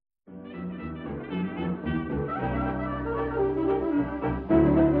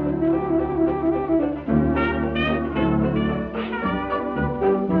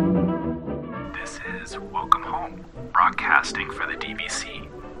broadcasting for the DVC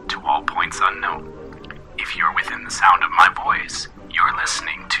to all points unknown. If you're within the sound of my voice, you're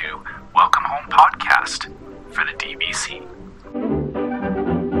listening to Welcome Home Podcast for the DVC.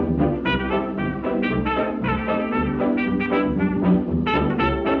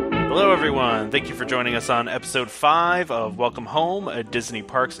 Hello everyone, thank you for joining us on episode 5 of Welcome Home, a Disney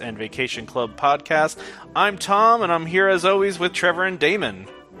Parks and Vacation Club podcast. I'm Tom, and I'm here as always with Trevor and Damon.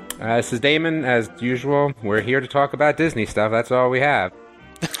 This is Damon, as usual. We're here to talk about Disney stuff, that's all we have.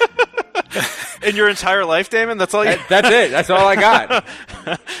 In your entire life, Damon? That's all you... That's it, that's all I got.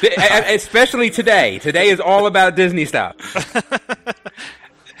 Especially today. Today is all about Disney stuff.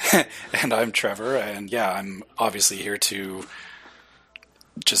 And I'm Trevor, and yeah, I'm obviously here to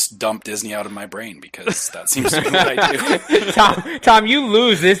just dump Disney out of my brain, because that seems to be what I do. Tom, you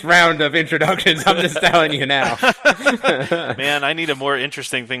lose this round of introductions, I'm just telling you now. Man, I need a more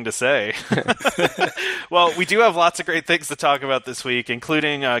interesting thing to say. Well, we do have lots of great things to talk about this week,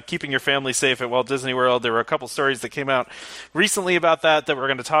 including keeping your family safe at Walt Disney World. There were a couple stories that came out recently about that we're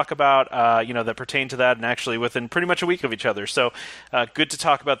going to talk about, that pertain to that, and actually within pretty much a week of each other. So good to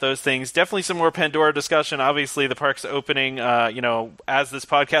talk about those things. Definitely some more Pandora discussion. Obviously, the park's opening, as this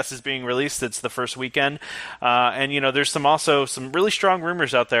podcast is being released, it's the first weekend. And there's some really strong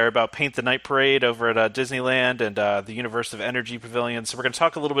rumors out there about Paint the Night Parade over at Disneyland and the Universe of Energy Pavilion. So we're going to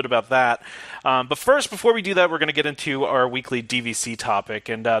talk a little bit about that. But first, before we do that, we're going to get into our weekly DVC topic.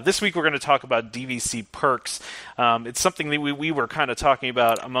 And this week, we're going to talk about DVC Perks. It's something that we were kind of talking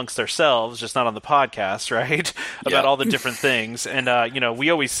about amongst ourselves, just not on the podcast, right? About all the different things. And, we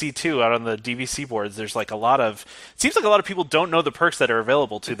always see, too, out on the DVC boards, there's like it seems like a lot of people don't know the perks that are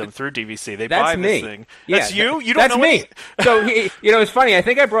available to them through DVC. They buy this thing. Yeah, that's you? You don't that's know me. So, it's funny. I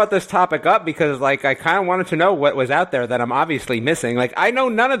think I brought this topic up because, I kind of wanted to know what was out there that I'm obviously missing. I know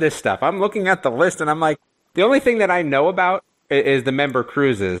none of this stuff. I'm looking at the list, and I'm like, the only thing that I know about is the member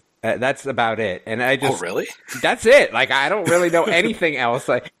cruises. That's about it. And I just... Oh, really? That's it. I don't really know anything else.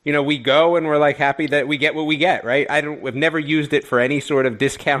 We go and we're happy that we get what we get, right? We've never used it for any sort of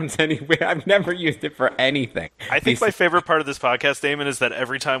discounts anywhere. I've never used it for anything. I think my favorite part of this podcast, Damon, is that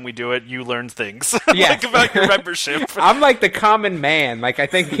every time we do it, you learn things. Yeah. About your membership. I'm like the common man. I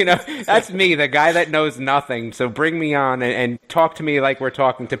think, that's me, the guy that knows nothing. So bring me on and talk to me like we're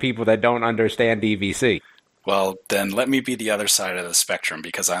talking to people that don't understand DVC. Well, then let me be the other side of the spectrum,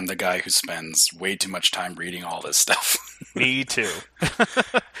 because I'm the guy who spends way too much time reading all this stuff. Me too.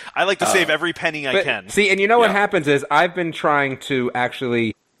 I like to save every penny I can. See, and what happens is I've been trying to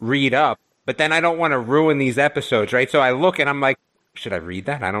actually read up, but then I don't want to ruin these episodes, right? So I look and I'm like, should I read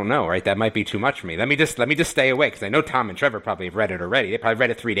that? I don't know, right? That might be too much for me. Let me just stay away, because I know Tom and Trevor probably have read it already. They probably read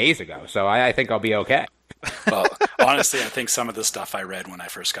it 3 days ago, so I think I'll be okay. Well, honestly, I think some of the stuff I read when I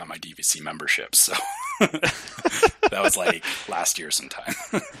first got my DVC membership, so that was last year sometime.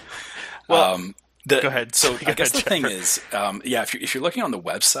 Well, go ahead. So I guess the Trevor. thing is, if you're looking on the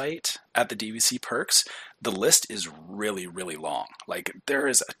website at the DVC Perks, the list is really, really long. There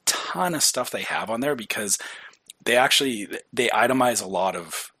is a ton of stuff they have on there, because they itemize a lot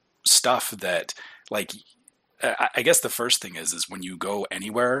of stuff that, I guess the first thing is when you go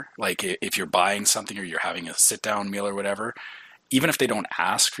anywhere, if you're buying something or you're having a sit-down meal or whatever, even if they don't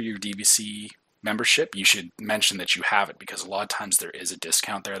ask for your DVC membership, you should mention that you have it, because a lot of times there is a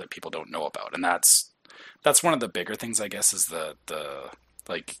discount there that people don't know about. And that's one of the bigger things, I guess, is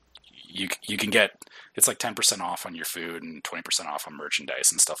you can get, it's 10% off on your food and 20% off on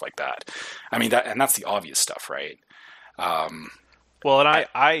merchandise and stuff like that. I mean, that's the obvious stuff, right? Well, and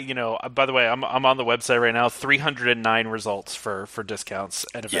I by the way, I'm on the website right now. 309 results for discounts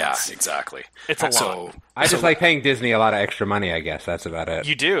at events. Yeah, exactly. It's a lot. I just like paying Disney a lot of extra money, I guess. That's about it.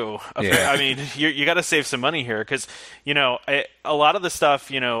 You do. Yeah. I mean, you got to save some money here, because, a lot of the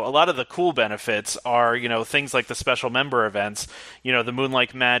stuff, a lot of the cool benefits are, things like the special member events, the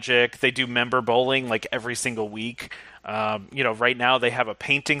Moonlight Magic. They do member bowling every single week. Right now they have a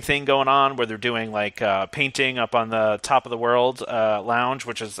painting thing going on where they're doing painting up on the Top of the World lounge,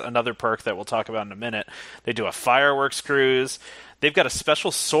 which is another perk that we'll talk about in a minute. They do a fireworks cruise. They've got a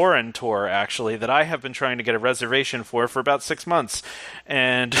special Soarin' tour, actually, that I have been trying to get a reservation for about 6 months.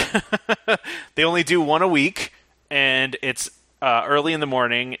 And they only do one a week, and it's early in the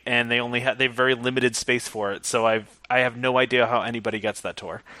morning, and they have very limited space for it. So I have no idea how anybody gets that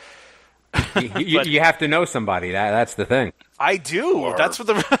tour. You have to know somebody. That's the thing. I do. That's what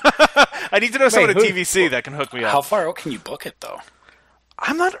I need to know someone at DVC that can hook me up. How far out can you book it, though?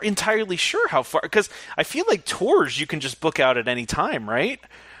 I'm not entirely sure how far, because I feel like tours you can just book out at any time, right?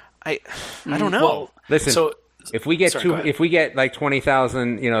 I don't know. Well, listen, so if we get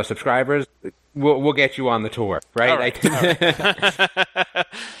 20,000, subscribers, we'll get you on the tour, right? All right.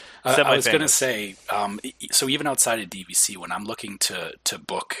 I was going to say, so even outside of DVC, when I'm looking to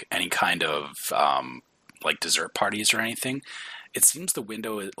book any kind of like dessert parties or anything, it seems the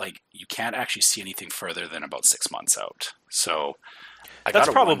window is like you can't actually see anything further than about 6 months out. So that's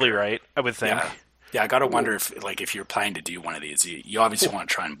probably right, I would think. Yeah, I gotta wonder if you're planning to do one of these, you obviously want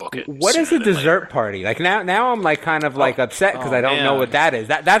to try and book it. What is a dessert party? Like now I'm like kind of like upset because I don't know what that is.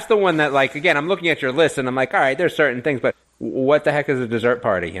 That's the one that, like, again, I'm looking at your list and I'm like, all right, there's certain things, but what the heck is a dessert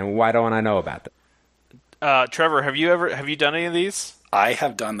party and why don't I know about them? Trevor, have you done any of these? I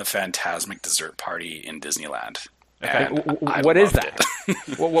have done the Phantasmic dessert party in Disneyland. Okay. What is that?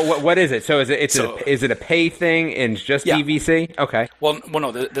 What is it? So is it a pay thing in just DVC? Okay. Well,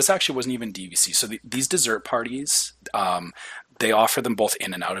 no, this actually wasn't even DVC. So these dessert parties, they offer them both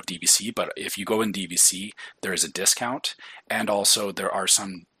in and out of DVC. But if you go in DVC, there is a discount, and also there are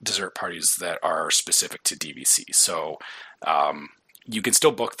some dessert parties that are specific to DVC. So you can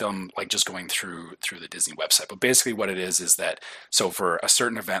still book them like just going through the Disney website. But basically what it is that, so for a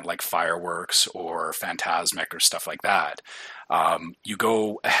certain event like fireworks or Phantasmic or stuff like that, you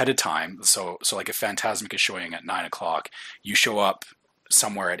go ahead of time. So like if Phantasmic is showing at 9 o'clock, you show up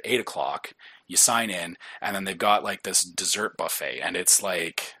somewhere at 8 o'clock, you sign in, and then they've got like this dessert buffet, and it's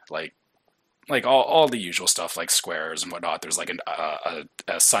like all the usual stuff like squares and whatnot. There's like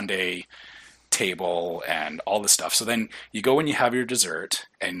a sundae table and all this stuff. So then you go and you have your dessert,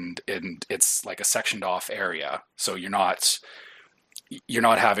 and it's like a sectioned off area. So you're not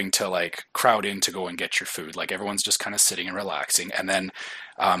having to like crowd in to go and get your food. Like everyone's just kind of sitting and relaxing. And then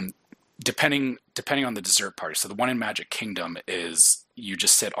depending on the dessert party. So the one in Magic Kingdom is you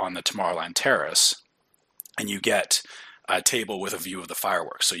just sit on the Tomorrowland Terrace and you get a table with a view of the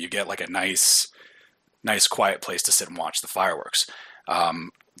fireworks. So you get like a nice quiet place to sit and watch the fireworks.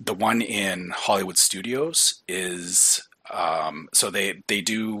 The one in Hollywood Studios is so they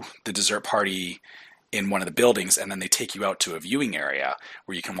do the dessert party in one of the buildings, and then they take you out to a viewing area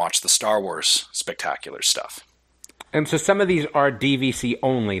where you can watch the Star Wars spectacular stuff. And so some of these are DVC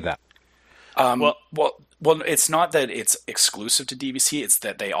only, though. Well, it's not that it's exclusive to DVC. It's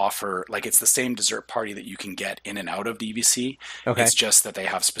that they offer, like, it's the same dessert party that you can get in and out of DVC. Okay. It's just that they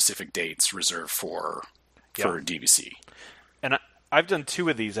have specific dates reserved for DVC. And I've done 2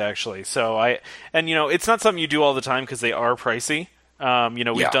 of these actually. So it's not something you do all the time because they are pricey.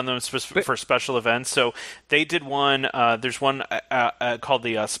 We've done them for special events. So they did one. There's one called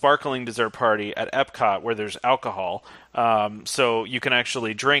the Sparkling Dessert Party at Epcot where there's alcohol. So you can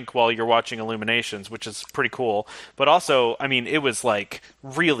actually drink while you're watching Illuminations, which is pretty cool. But also, I mean, it was like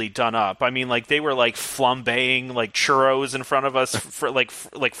really done up. I mean, like they were like flambeing like churros in front of us for like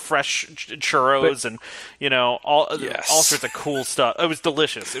fresh churros and all sorts of cool stuff. It was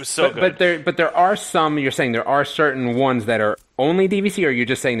delicious. It was so good. But there are some. You're saying there are certain ones that are only DVC, or are you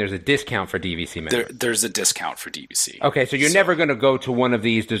just saying there's a discount for DVC members? There's a discount for DVC. Okay, so you're never going to go to one of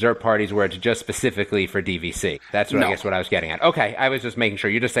these dessert parties where it's just specifically for DVC. That's what I guess what I was getting at. Okay, I was just making sure.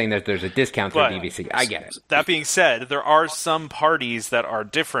 You're just saying that there's a discount for DVC. I get it. That being said, there are some parties that are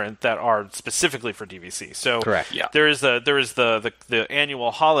different that are specifically for DVC. So correct. Yeah. There is the annual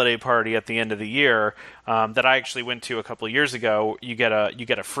holiday party at the end of the year that I actually went to a couple of years ago. You get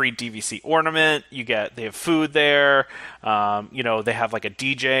a free DVC ornament. They have food there. They have like a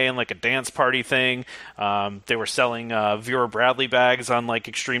DJ and like a dance party thing. They were selling Vera Bradley bags on like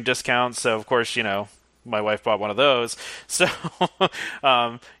extreme discounts. So of course, my wife bought one of those. So,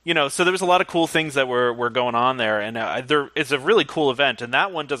 so there was a lot of cool things that were going on there, and it's a really cool event. And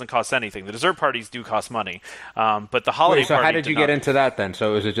that one doesn't cost anything. The dessert parties do cost money, but the holiday. So party how did you get into that then?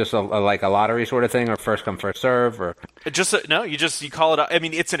 So is it just like a lottery sort of thing, or first come first serve, or no? You call it. I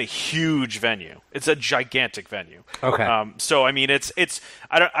mean, it's in a huge venue. It's a gigantic venue. Okay. So I mean, it's.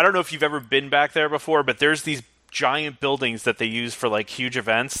 I don't know if you've ever been back there before, but there's these giant buildings that they use for like huge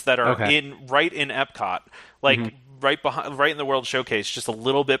events that are right in Epcot, like right in the World Showcase, just a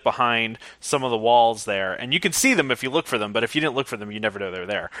little bit behind some of the walls there, and you can see them if you look for them. But if you didn't look for them, you never know they're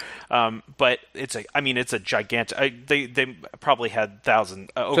there. But it's a gigantic. They probably had over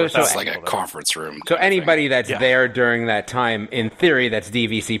 1,000. So it's like a conference room. So anybody that's there during that time, in theory, that's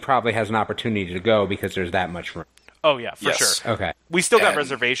DVC probably has an opportunity to go because there's that much room. Oh yeah, for sure. Okay, we still got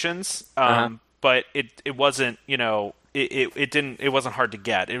reservations. But it wasn't, it wasn't hard to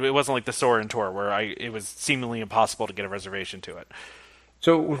get. It wasn't like the Soarin' Tour where it was seemingly impossible to get a reservation to it.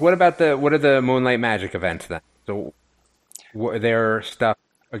 So what are the Moonlight Magic events then? So their stuff,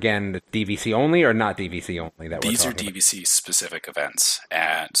 again, DVC only or not DVC only? These are DVC specific events.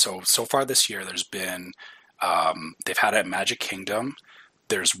 And so far this year there's been, they've had it at Magic Kingdom,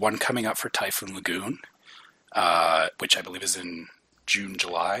 There's one coming up for Typhoon Lagoon, which I believe is in June,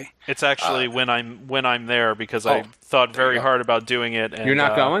 July. It's actually when I'm there, because I thought very hard about doing it. And, You're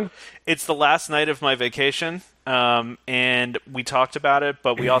not going? It's the last night of my vacation, and we talked about it,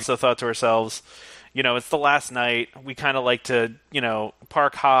 but we also thought to ourselves, it's the last night. We kind of like to,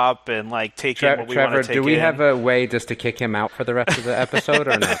 park hop and like take in what we want to take in. Do we have a way just to kick him out for the rest of the episode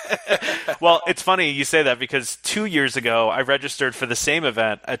or no? Well, it's funny you say that, because 2 years ago I registered for the same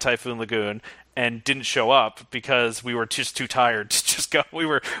event at Typhoon Lagoon and didn't show up because we were just too tired to just go. We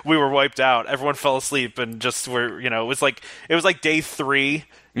were wiped out. Everyone fell asleep and just were, it was like day 3,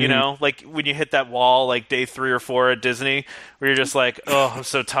 like when you hit that wall, like day 3 or 4 at Disney, where you're just like, oh, I'm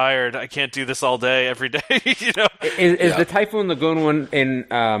so tired. I can't do this all day, every day. Is the Typhoon Lagoon one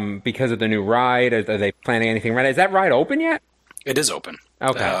in because of the new ride? Are they planning anything right? Is that ride open yet? It is open.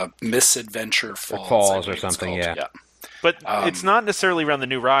 Okay. Misadventure Falls or something. Yeah. But it's not necessarily around the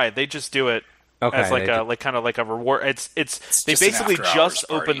new ride. They just do it. Okay, as kind of like a reward. It's they basically just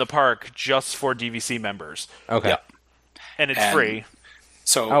open the park just for DVC members. Okay. Yeah. And it's free.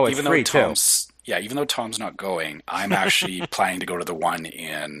 So it's free too. Even though Tom's not going, I'm actually planning to go to the one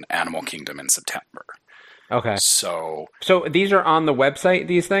in Animal Kingdom in September. Okay. So these are on the website,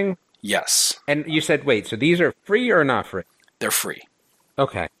 these things? Yes. And you said, wait, so these are free or not free? They're free.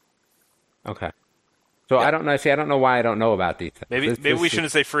 Okay. So I don't know. See, I don't know why I don't know about these things. Maybe we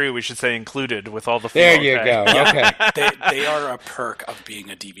shouldn't say free. We should say incled with all the. There you go. Okay. They are a perk of being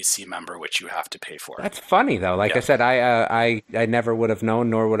a DVC member, which you have to pay for. That's funny though. Like I said, I never would have known,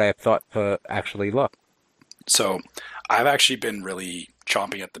 nor would I have thought to actually look. So I've actually been really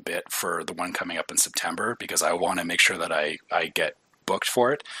chomping at the bit for the one coming up in September, because I want to make sure that I get booked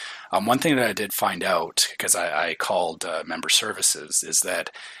for it. One thing that I did find out, because I called member services, is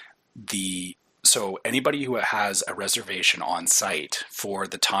that so anybody who has a reservation on site for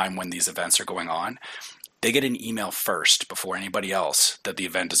the time when these events are going on, they get an email first before anybody else that the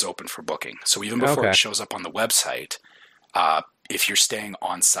event is open for booking. So even before it shows up on the website, if you're staying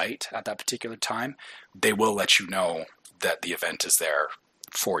on site at that particular time, they will let you know that the event is there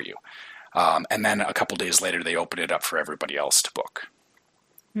for you. And then a couple days later, they open it up for everybody else to book.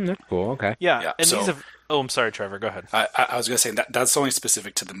 That's cool. Okay. Yeah. And these have... Oh, I'm sorry, Trevor. Go ahead. I was going to say that's only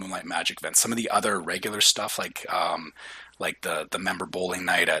specific to the Moonlight Magic event. Some of the other regular stuff, like the member bowling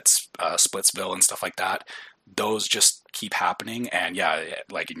night at Splitsville and stuff like that, those just keep happening. And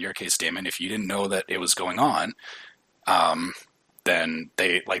like in your case, Damon, if you didn't know that it was going on, then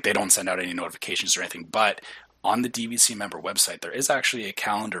they don't send out any notifications or anything. But on the DVC member website, there is actually a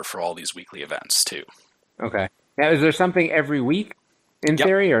calendar for all these weekly events too. Okay. Now, is there something every week in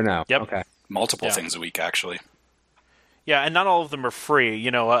theory or no? Yep. Okay. Multiple things a week, actually. Yeah, and not all of them are free.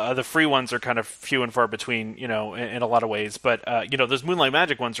 The free ones are kind of few and far between, in a lot of ways. But, those Moonlight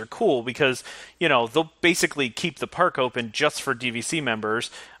Magic ones are cool because, they'll basically keep the park open just for DVC members.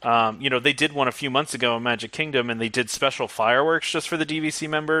 They did one a few months ago in Magic Kingdom, and they did special fireworks just for the DVC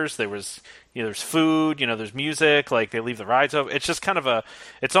members. There was, there's food, there's music, like they leave the rides open. It's just kind of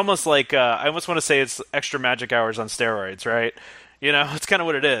it's almost like, I almost want to say it's extra magic hours on steroids, right? It's kind of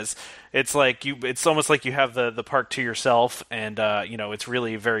what it is. It's like it's almost like you have the park to yourself, and it's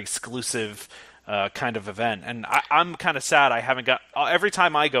really a very exclusive kind of event. And I'm kind of sad I haven't got. Every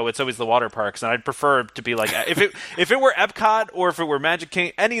time I go, it's always the water parks, and I'd prefer it to be like if it were Epcot or if it were Magic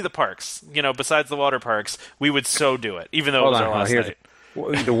Kingdom, any of the parks, besides the water parks, we would so do it, even though it was our last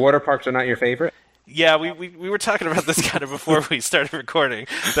night. The water parks are not your favorite? Yeah, we were talking about this kind of before we started recording,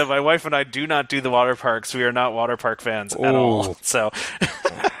 that my wife and I do not do the water parks. We are not water park fans at all. So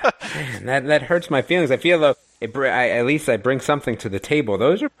Man, that hurts my feelings. I feel though, at least I bring something to the table.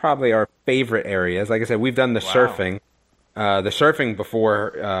 Those are probably our favorite areas. Like I said, we've done the surfing. The surfing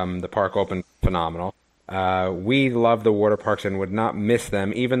before the park opened, phenomenal. We love the water parks and would not miss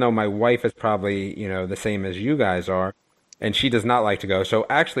them, even though my wife is probably, the same as you guys are. And she does not like to go. So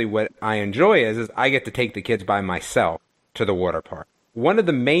actually what I enjoy is I get to take the kids by myself to the water park. One of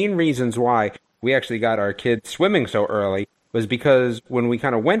the main reasons why we actually got our kids swimming so early was because when we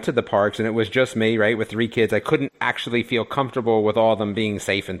kind of went to the parks and it was just me, right, with 3 kids, I couldn't actually feel comfortable with all of them being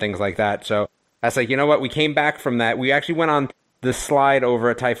safe and things like that. So I was like, you know what, we came back from that. We actually went on the slide over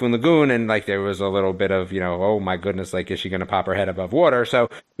at Typhoon Lagoon, and like there was a little bit of, oh my goodness, like is she going to pop her head above water? So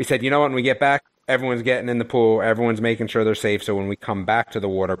we said, when we get back, everyone's getting in the pool, everyone's making sure they're safe, so when we come back to the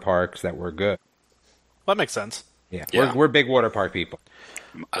water parks, that we're good. Well, that makes sense. Yeah. We're big water park people.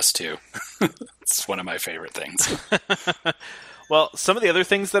 Us too. It's one of my favorite things. Well, some of the other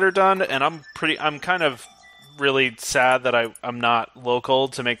things that are done, and I'm kind of really sad that I'm not local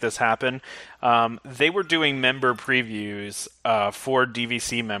to make this happen. They were doing member previews for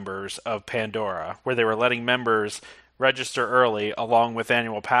DVC members of Pandora, where they were letting members register early along with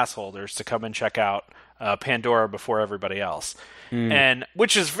annual pass holders to come and check out Pandora before everybody else. And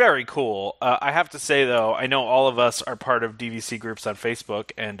which is very cool. I have to say, though, I know all of us are part of DVC groups on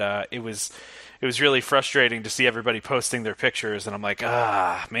Facebook, and it was really frustrating to see everybody posting their pictures, and I'm like,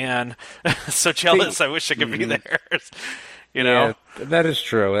 man, so jealous. I wish I could be there. You know, that is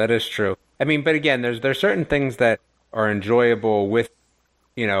true. That is true. I mean, but again, there's certain things that are enjoyable with,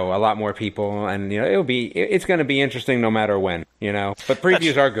 a lot more people, and it's going to be interesting no matter when, But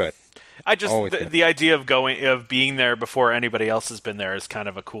previews are good. I just the idea of being there before anybody else has been there is kind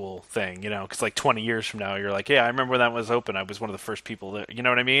of a cool thing, because like 20 years from now, you're like, yeah, I remember when that was open. I was one of the first people there. You know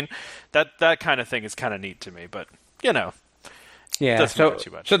what I mean? That kind of thing is kind of neat to me, but yeah. Doesn't matter too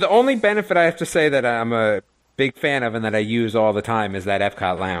much. So the only benefit I have to say that I'm a big fan of and that I use all the time is that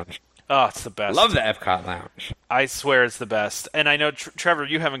Epcot Lounge. Oh, it's the best. Love the Epcot Lounge. I swear it's the best. And I know Trevor,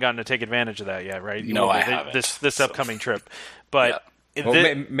 you haven't gotten to take advantage of that yet, right? No, I haven't. This upcoming trip, but. Yeah.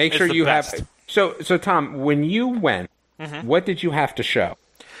 Make sure you have. So Tom, when you went, what did you have to show?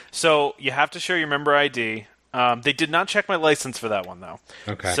 So you have to show your member ID. They did not check my license for that one, though.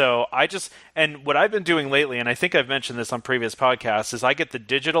 Okay. So and what I've been doing lately, and I think I've mentioned this on previous podcasts, is I get the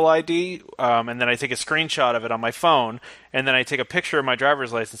digital ID, and then I take a screenshot of it on my phone, and then I take a picture of my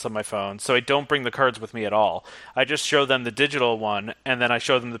driver's license on my phone, so I don't bring the cards with me at all. I just show them the digital one, and then I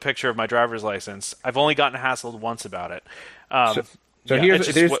show them the picture of my driver's license. I've only gotten hassled once about it. So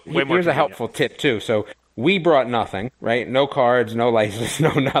here's a helpful tip, too. So we brought nothing, right? No cards, no license,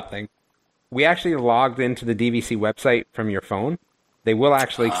 no nothing. We actually logged into the DVC website from your phone. They will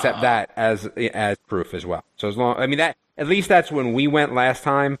actually accept that as proof as well. So at least that's when we went last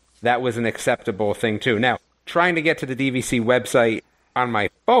time. That was an acceptable thing, too. Now, trying to get to the DVC website on my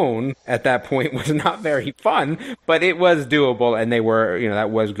phone at that point was not very fun, but it was doable, and they were,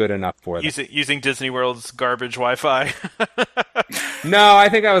 that was good enough for them. Using Disney World's garbage Wi-Fi? No, I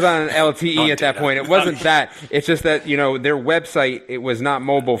think I was on an LTE at that point. It wasn't that. It's just that, their website, it was not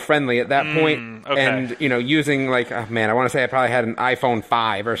mobile friendly at that point. Okay. And, using I want to say I probably had an iPhone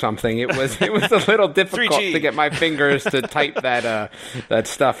 5 or something. It was a little difficult 3G. to get my fingers to type that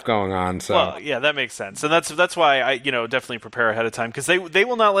stuff going on. So. Well, yeah, that makes sense. And that's why I, definitely prepare ahead of time, because they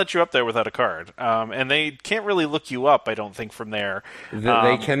will not let you up there without a card. And they can't really look you up, I don't think, from there.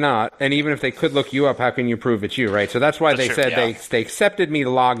 They cannot. And even if they could look you up, how can you prove it's you, right? So that's why they said they accepted me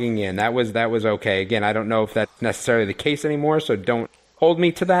logging in. That was okay. Again, I don't know if that's necessarily the case anymore, so don't hold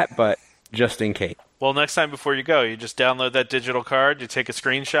me to that, but just in case. Well, next time before you go, you just download that digital card, you take a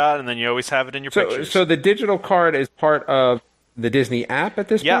screenshot, and then you always have it in your pictures. So the digital card is part of the Disney app at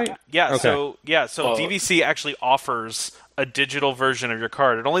this point? Yeah. Okay. So DVC actually offers a digital version of your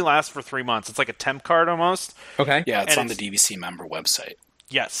card. It only lasts for 3 months. It's like a temp card almost. Okay. Yeah, it's on the DVC member website.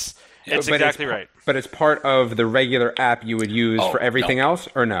 Yes. It's exactly right. But it's part of the regular app you would use for everything else,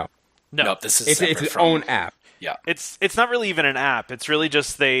 or no? No, this is it's its own app. Yeah, it's not really even an app. It's really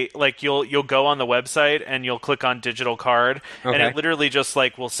just you'll go on the website and you'll click on digital card, and it literally just I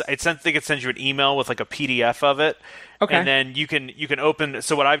think it sends you an email with a PDF of it. Okay. And then you can open.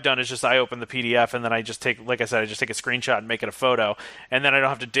 So what I've done is I open the PDF, and then I just take, like I said, I just take a screenshot and make it a photo, and then I don't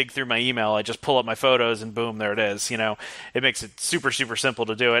have to dig through my email. I just pull up my photos, and boom, there it is. It makes it super, super simple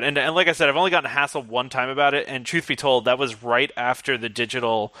to do it. And like I said, I've only gotten hassled one time about it, and truth be told, that was right after the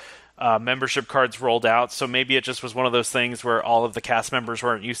digital membership cards rolled out. So maybe it just was one of those things where all of the cast members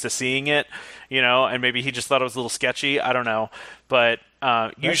weren't used to seeing it, and maybe he just thought it was a little sketchy. I don't know, but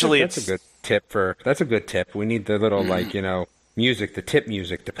usually that's a good tip that's a good tip. We need the little music, the tip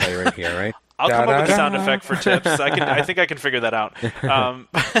music to play right here, right? I'll come up with a sound effect for tips. I think I can figure that out.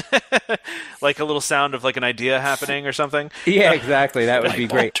 Like a little sound of an idea happening or something. Yeah, exactly. That would be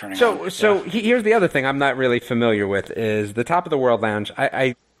great. So here's the other thing I'm not really familiar with is the Top of the World Lounge.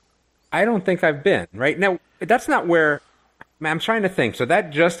 I don't think I've been, right? Now, that's not where I'm trying to think. So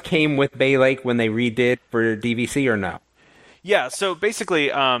that just came with Bay Lake when they redid for DVC, or no? Yeah, so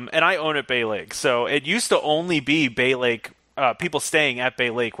basically, and I own at Bay Lake, so it used to only be Bay Lake, people staying at Bay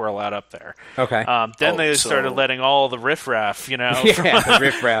Lake were allowed up there. Okay. Then they started letting all the riffraff, the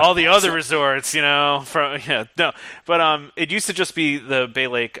riffraff. all the other resorts, But it used to just be the Bay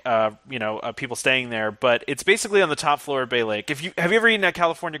Lake, people staying there, but it's basically on the top floor of Bay Lake. Have you ever eaten at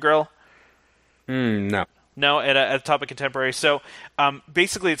California Grill? No. No, at the top of Contemporary. So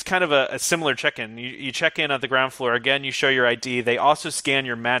basically, it's kind of a similar check-in. You check in at the ground floor. Again, you show your ID. They also scan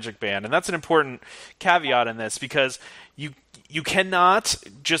your Magic Band. And that's an important caveat in this because you cannot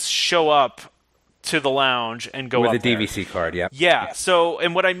just show up to the lounge and go with up a there. DVC card. Yeah. Yeah. So,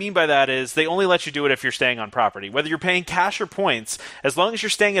 and what I mean by that is they only let you do it if you're staying on property. Whether you're paying cash or points, as long as you're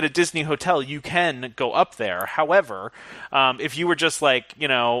staying at a Disney hotel, you can go up there. However, if you were just like,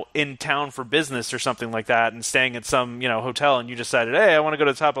 in town for business or something like that and staying at some, hotel and you decided, hey, I want to go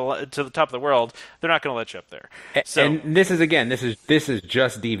to the top of the world, they're not going to let you up there. So, and this is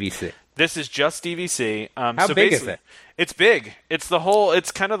just DVC. This is just DVC. How big is it? It's big. It's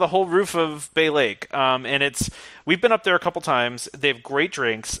kind of the whole roof of Bay Lake. And we've been up there a couple times. They have great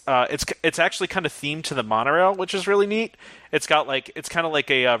drinks. It's actually kind of themed to the monorail, which is really neat. It's kind of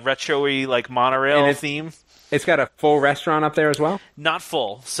like a retro-y like monorail theme. It's got a full restaurant up there as well? Not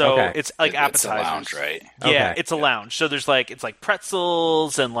full. So it's like appetizers. It's a lounge, right? Yeah, it's a lounge. So there's it's like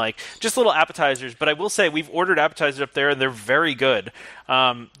pretzels and like just little appetizers. But I will say we've ordered appetizers up there and they're very good.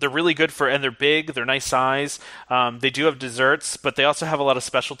 They're really good and they're big. They're nice size. They do have desserts, but they also have a lot of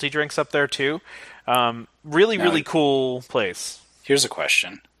specialty drinks up there too. Really cool place. Here's a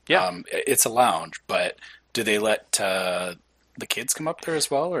question. Yeah. It's a lounge, but do they let the kids come up there as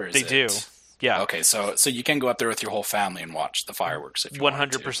well, or They do. Yeah. Okay, so you can go up there with your whole family and watch the fireworks if you want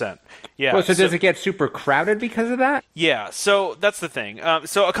to. 100%. Yeah. Well, so does it get super crowded because of that? Yeah, so that's the thing.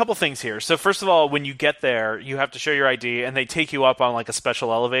 So a couple things here. So first of all, when you get there, you have to show your ID, and they take you up on like a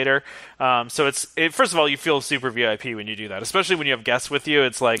special elevator. So first of all, you feel super VIP when you do that, especially when you have guests with you.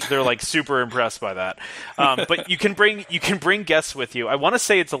 It's like they're like super impressed by that. But you can bring guests with you. I want to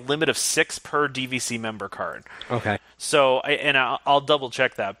say it's a limit of 6 per DVC member card. Okay. So I'll double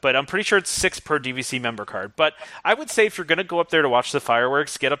check that, but I'm pretty sure it's 6 per DVC member card. But I would say if you're going to go up there to watch the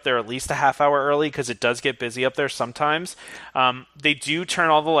fireworks, get up there at least a half hour early because it does get busy up there sometimes. They do turn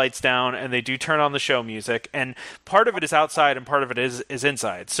all the lights down and they do turn on the show music, and part of it is outside and part of it is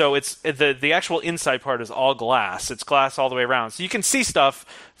inside. So it's the actual inside part is all glass. It's glass all the way around, so you can see stuff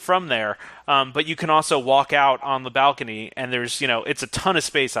from there. But you can also walk out on the balcony, and there's it's a ton of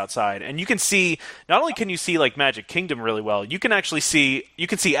space outside, and you can see. Not only can you see like Magic Kingdom really well, you can see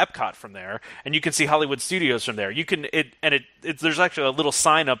Epcot from there, and you can see Hollywood Studios from there. There's actually a little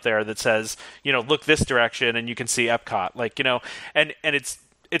sign up there that says look this direction, and you can see Epcot. And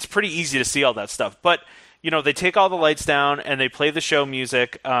it's pretty easy to see all that stuff, but. They take all the lights down and they play the show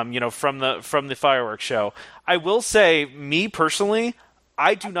music, from the fireworks show. I will say, me personally,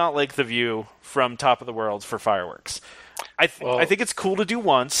 I do not like the view from Top of the World for fireworks. I think it's cool to do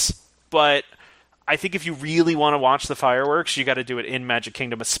once, but I think if you really want to watch the fireworks, you got to do it in Magic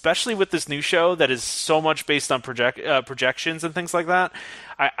Kingdom, especially with this new show that is so much based on projections and things like that.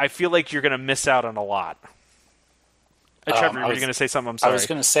 I feel like you're going to miss out on a lot. Trevor, were you going to say something? I'm sorry. I was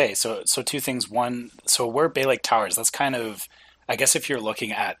going to say, so 2 things. One, so where Bay Lake Towers, that's kind of, I guess if you're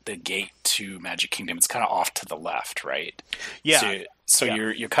looking at the gate to Magic Kingdom, it's kind of off to the left, right? Yeah. So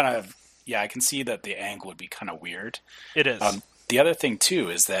you're kind of, I can see that the angle would be kind of weird. It is. The other thing, too,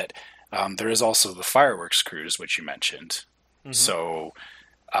 is that there is also the fireworks cruise, which you mentioned. Mm-hmm. So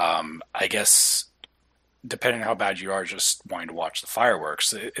I guess depending on how bad you are just wanting to watch the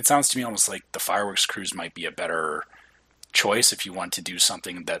fireworks, it sounds to me almost like the fireworks cruise might be a better choice if you want to do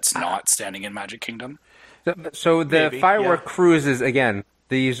something that's not standing in Magic Kingdom. So the firework cruises, again,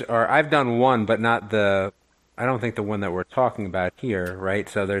 these are, I've done one, but not I don't think the one that we're talking about here, right?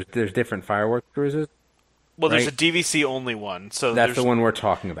 So there's different firework cruises. Well, right? There's a DVC only one. So that's the one we're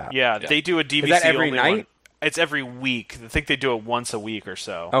talking about. Yeah, they do a DVC Is that every only night? one. It's every week. I think they do it once a week or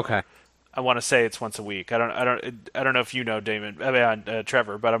so. Okay. I want to say it's once a week. I don't know if you know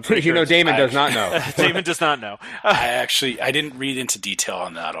Trevor, but I'm pretty sure Damon does not know. Damon does not know. I didn't read into detail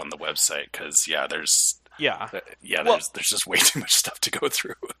on that on the website because there's just way too much stuff to go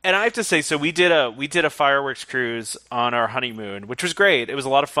through. And I have to say, so we did a fireworks cruise on our honeymoon, which was great. It was a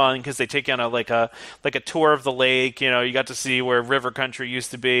lot of fun because they take you on a tour of the lake. You got to see where River Country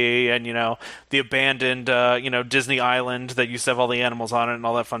used to be, and the abandoned Disney Island that used to have all the animals on it and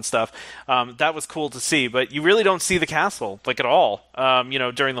all that fun stuff. That was cool to see, but you really don't see the castle at all.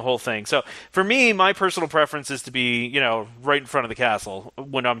 During the whole thing. So for me, my personal preference is to be right in front of the castle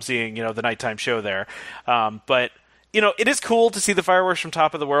when I'm seeing the nighttime show there. But it is cool to see the fireworks from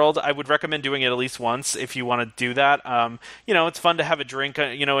Top of the World. I would recommend doing it at least once if you want to do that. It's fun to have a drink,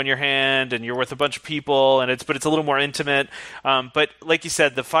 in your hand, and you're with a bunch of people, but it's a little more intimate. But like you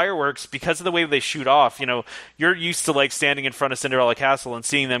said, the fireworks, because of the way they shoot off, you're used to standing in front of Cinderella Castle and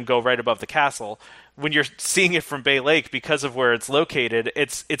seeing them go right above the castle. When you're seeing it from Bay Lake, because of where it's located,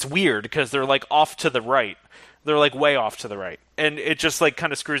 it's weird because they're off to the right. They're way off to the right. And it just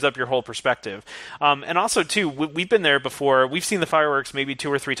kind of screws up your whole perspective. And also, too, we've been there before. We've seen the fireworks maybe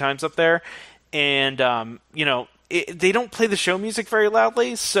 2 or 3 times up there. And, they don't play the show music very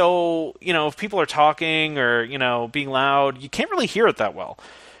loudly, so, if people are talking or, being loud, you can't really hear it that well.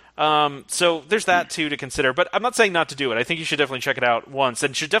 So there's that, too, to consider. But I'm not saying not to do it. I think you should definitely check it out once,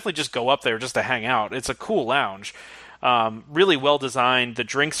 and should definitely just go up there just to hang out. It's a cool lounge. Really well designed. The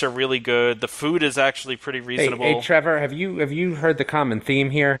drinks are really good. The food is actually pretty reasonable. Hey, Trevor, have you heard the common theme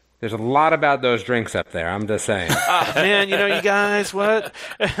here? There's a lot about those drinks up there. I'm just saying. Man, you guys, what?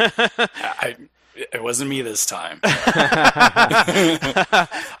 It wasn't me this time. I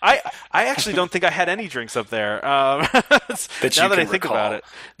actually don't think I had any drinks up there. Now that I think about it,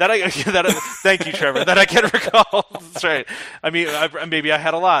 thank you, Trevor. That I can recall. That's right. I mean, maybe I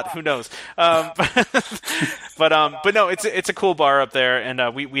had a lot. Who knows? But no, it's a cool bar up there,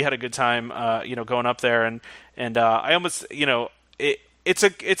 and we had a good time. Going up there, and I almost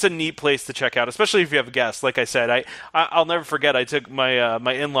It's a neat place to check out, especially if you have guests. Like I said, I'll never forget. I took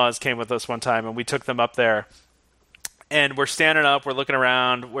my in-laws came with us one time, and we took them up there. And we're standing up, we're looking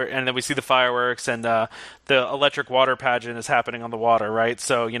around, and then we see the fireworks, and the electric water pageant is happening on the water, right?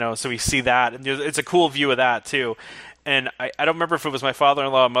 So so we see that, and it's a cool view of that too. And I don't remember if it was my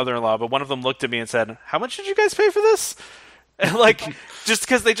father-in-law or mother-in-law, but one of them looked at me and said, "How much did you guys pay for this?" And just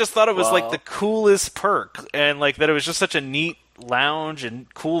because they just thought it was the coolest perk, and that it was just such a neat lounge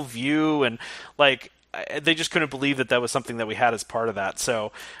and cool view, and they just couldn't believe that was something that we had as part of that.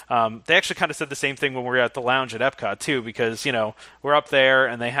 So they actually kind of said the same thing when we were at the lounge at Epcot too, because we're up there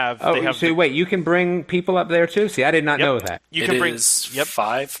and they have. Wait, you can bring people up there too? See, I did not know that. You can bring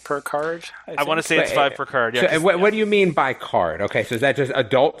 5 per card. I want to say it's 5 per card. Yeah. So, what do you mean by card? Okay, so is that just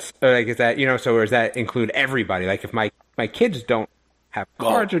adults, or is that So, or does that include everybody? If my kids don't have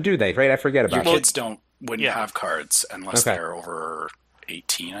cards, or do they? Right, I forget about your kids wouldn't have cards unless they're over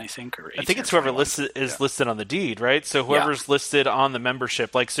 18, I think, or 18. I think it's whoever is listed on the deed, right? So whoever's listed on the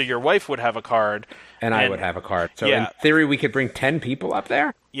membership, so your wife would have a card, and I would have a card. So in theory, we could bring 10 people up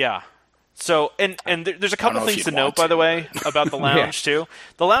there. Yeah. So, and there's a couple things to note, by the way, about the lounge, too.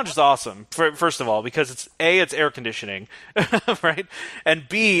 The lounge is awesome, first of all, because it's air conditioning, right? And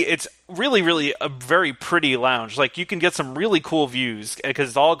B, it's really, really a very pretty lounge. You can get some really cool views, because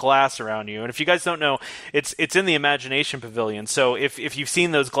it's all glass around you. And if you guys don't know, it's in the Imagination Pavilion. So if you've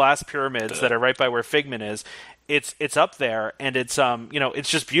seen those glass pyramids that are right by where Figment is, it's up there, and it's it's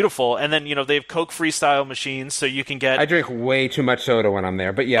just beautiful. And then they have Coke Freestyle machines, so you can get. I drink way too much soda when I'm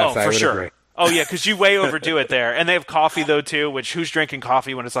there, but yes, I would agree. Oh yeah, because you way overdo it there, and they have coffee though too. Which who's drinking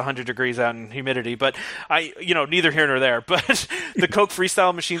coffee when it's 100 degrees out and humidity? But neither here nor there. But the Coke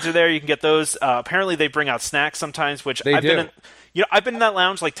Freestyle machines are there. You can get those. Apparently, they bring out snacks sometimes, which I've been in that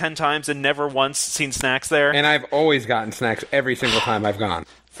lounge 10 times and never once seen snacks there. And I've always gotten snacks every single time I've gone.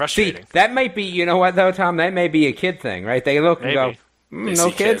 Frustrating. See, that might be, you know what though, Tom? That may be a kid thing, right? They look and go,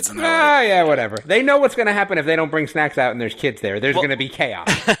 no kids? Yeah, whatever. They know what's going to happen if they don't bring snacks out and there's kids there. There's going to be chaos.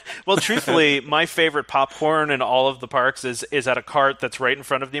 Well, truthfully, my favorite popcorn in all of the parks is at a cart that's right in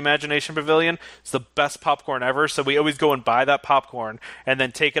front of the Imagination Pavilion. It's the best popcorn ever, so we always go and buy that popcorn and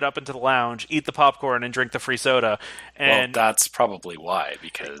then take it up into the lounge, eat the popcorn, and drink the free soda. And that's probably why,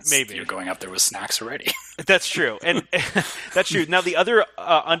 because you're going up there with snacks already. That's true. And that's true. Now, the other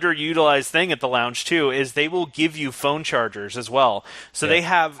underutilized thing at the lounge, too, is they will give you phone chargers as well. So they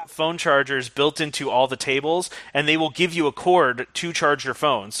have phone chargers built into all the tables, and they will give you a cord to charge your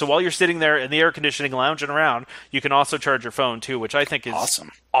phone. So while you're sitting there in the air conditioning lounging around, you can also charge your phone, too, which I think is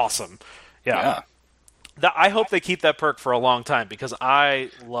awesome. Yeah. I hope they keep that perk for a long time, because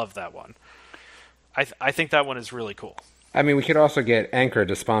I love that one. I think that one is really cool. I mean, we could also get Anchor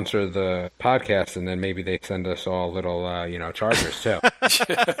to sponsor the podcast, and then maybe they send us all little, chargers too.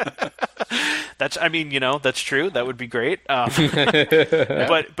 That's true. That would be great.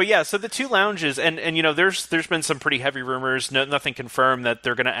 But yeah, so the two lounges, and there's been some pretty heavy rumors. Nothing confirmed that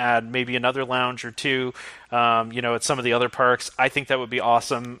they're going to add maybe another lounge or two. At some of the other parks. I think that would be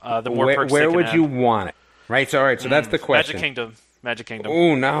awesome. The more perks. Where would you want it? Right. So all right. So that's the question. Magic Kingdom.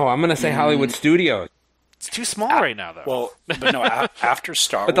 Oh no, I'm going to say Hollywood Studios. It's too small right now, though. Well, but no, after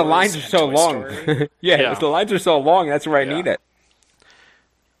Star Wars. But the lines are so long. If the lines are so long, that's where I need it.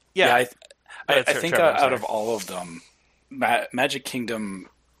 Yeah, I think out of all of them, Magic Kingdom,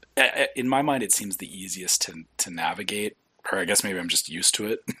 in my mind, it seems the easiest to navigate. Or I guess maybe I'm just used to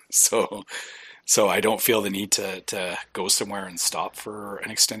it. So I don't feel the need to go somewhere and stop for an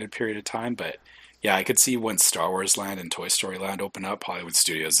extended period of time. But yeah, I could see when Star Wars Land and Toy Story Land open up, Hollywood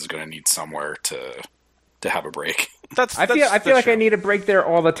Studios is going to need somewhere to have a break. I feel like I need a break there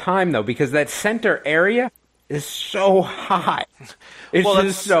all the time, though, because that center area is so hot. It's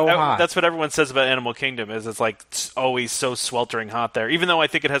just so hot. That's what everyone says about Animal Kingdom is it's like it's always so sweltering hot there, even though I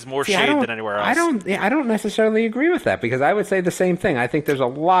think it has more shade than anywhere else. I don't necessarily agree with that because I would say the same thing. I think there's a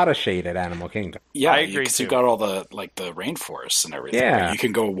lot of shade at Animal Kingdom. Yeah, I agree too. You've got all the rainforests and everything. Yeah. You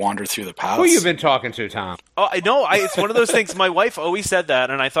can go wander through the palace. Who you been talking to, Tom? Oh, I know. It's one of those things. My wife always said that,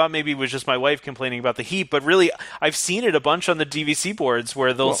 and I thought maybe it was just my wife complaining about the heat. But really, I've seen it a bunch on the DVC boards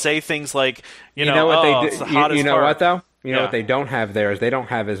where they'll say things like, you know what they do? It's the hottest you know part. what though? You know what they don't have there is they don't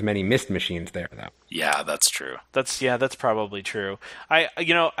have as many mist machines there though. Yeah, that's true. That's probably true. I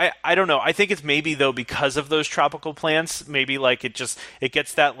don't know. I think it's maybe though because of those tropical plants, maybe like it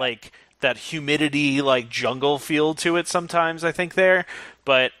gets that like that humidity like jungle feel to it sometimes. I think there,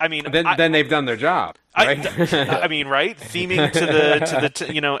 but I mean, then they've done their job. Right? I mean, right? Theming to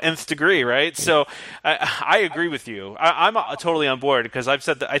the nth degree, right? So I agree with you. I'm totally on board because I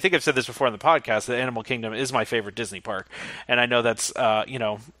think I've said this before on the podcast that Animal Kingdom is my favorite Disney park, and I know that's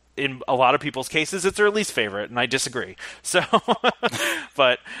in a lot of people's cases it's their least favorite, and I disagree. So,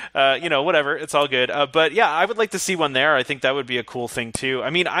 but whatever, it's all good. But yeah, I would like to see one there. I think that would be a cool thing too.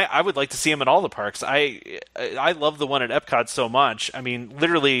 I mean, I would like to see them at all the parks. I love the one at Epcot so much. I mean,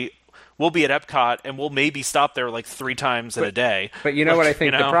 literally. We'll be at Epcot, and we'll maybe stop there like 3 times in a day. But you know what I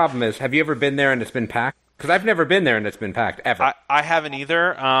think the problem is? Have you ever been there and it's been packed? Because I've never been there and it's been packed, ever. I haven't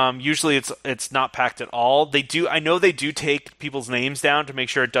either. Usually it's not packed at all. I know they do take people's names down to make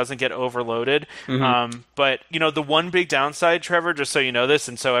sure it doesn't get overloaded. Mm-hmm. But, the one big downside, Trevor, just so you know this,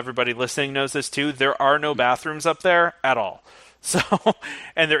 and so everybody listening knows this too, there are no bathrooms up there at all. So,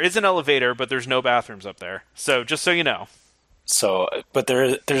 and there is an elevator, but there's no bathrooms up there. So just so you know. So, but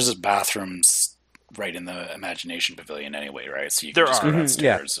there's bathrooms right in the Imagination Pavilion anyway, right? So you can just go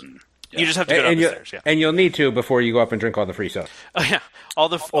downstairs and you just have to go downstairs. And you'll need to before you go up and drink all the free soda. Oh yeah, all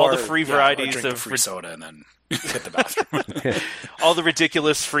the free varieties of free soda and then hit the bathroom. All the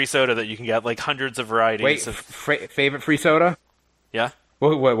ridiculous free soda that you can get, like hundreds of varieties. Wait, favorite free soda? Yeah.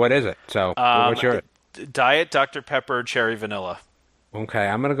 What is it? So what's your Diet Dr. Pepper Cherry Vanilla? Okay,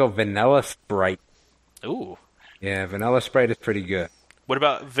 I'm gonna go Vanilla Sprite. Ooh. Yeah, Vanilla Sprite is pretty good. What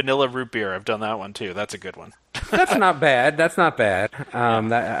about Vanilla Root Beer? I've done that one too. That's a good one. That's not bad. But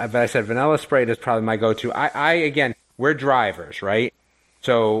I said Vanilla Sprite is probably my go-to. Again, we're drivers, right?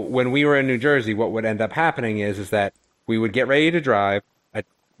 So when we were in New Jersey, what would end up happening is that we would get ready to drive. I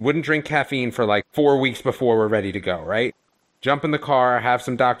wouldn't drink caffeine for like 4 weeks before we're ready to go, right? Jump in the car, have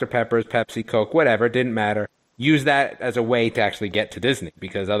some Dr. Peppers, Pepsi, Coke, whatever, didn't matter. Use that as a way to actually get to Disney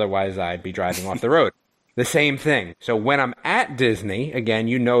because otherwise I'd be driving off the road. The same thing. So when I'm at Disney, again,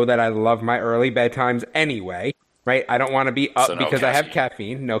 you know that I love my early bedtimes anyway, right? I don't want to be up because I have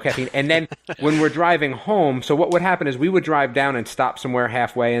caffeine, no caffeine. And then when we're driving home, so what would happen is we would drive down and stop somewhere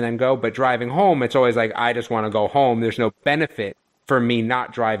halfway and then go. But driving home, it's always like, I just want to go home. There's no benefit for me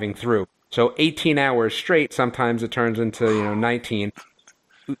not driving through. So 18 hours straight, sometimes it turns into, 19.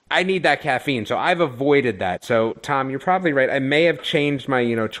 I need that caffeine, so I've avoided that. So, Tom, you're probably right. I may have changed my,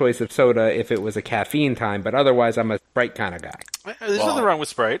 choice of soda if it was a caffeine time, but otherwise I'm a Sprite kind of guy. There's nothing wrong with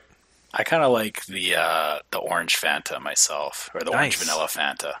Sprite. I kind of like the orange Fanta myself, or the orange vanilla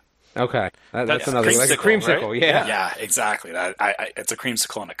Fanta. Okay, that's another like a creamsicle, right? Yeah. Yeah, exactly. It's a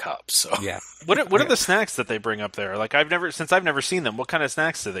creamsicle in a cup. So yeah. What are the snacks that they bring up there? Like I've never seen them. What kind of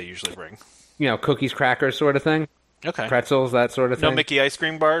snacks do they usually bring? Cookies, crackers, sort of thing. Okay. Pretzels, that sort of thing. No Mickey ice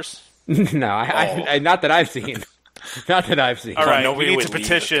cream bars? No, I not that I've seen. Not that I've seen. All right, we need to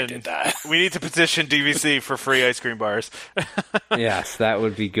petition. We need to petition DVC for free ice cream bars. Yes, that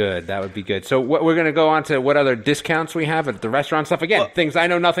would be good. So we're going to go on to what other discounts we have at the restaurant stuff. Again, things I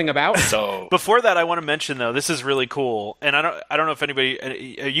know nothing about. So before that, I want to mention though, this is really cool, and I don't know if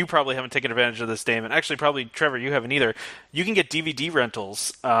anybody, you probably haven't taken advantage of this, Damon. Actually, probably Trevor, you haven't either. You can get DVD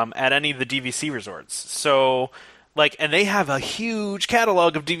rentals at any of the DVC resorts. So. And they have a huge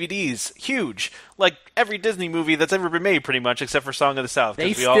catalog of DVDs. Huge. Like every Disney movie that's ever been made, pretty much, except for Song of the South.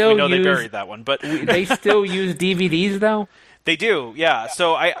 Because we know they buried that one. But they still use DVDs, though? They do, yeah.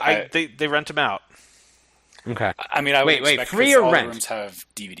 So they rent them out. Okay. I mean, I would expect free or all rent? The rooms have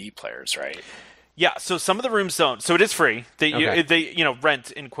DVD players, right? Yeah, so some of the rooms don't. So it is free. They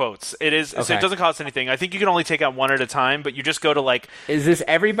rent in quotes. It is so it doesn't cost anything. I think you can only take out one at a time, but you just go to Is this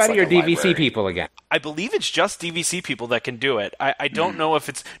everybody or DVC library. People again? I believe it's just DVC people that can do it. I don't know if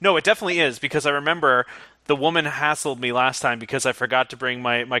it's... No, it definitely is, because I remember the woman hassled me last time because I forgot to bring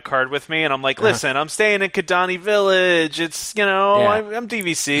my card with me, and I'm like, listen, I'm staying in Kidani Village. It's, I'm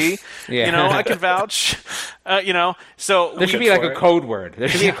DVC. Yeah. I can vouch. So there should be like a code word. There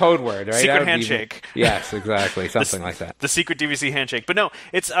should be a code word, right? Secret handshake. Yes, exactly. Something like that. The secret DVC handshake. But no,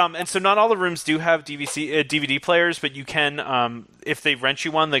 it's and so not all the rooms do have DVD players, but you can if they rent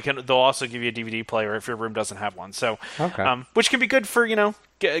you one, they'll also give you a DVD player if your room doesn't have one. So which can be good for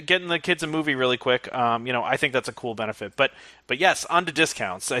getting the kids a movie really quick. I think that's a cool benefit. But yes, on to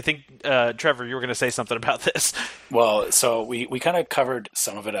discounts. I think Trevor, you were going to say something about this. Well, so we kind of covered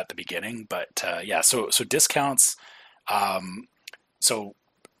some of it at the beginning, but so discounts. So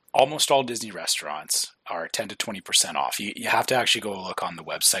almost all Disney restaurants are 10 to 20% off. You have to actually go look on the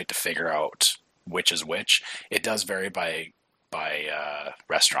website to figure out which is which. It does vary by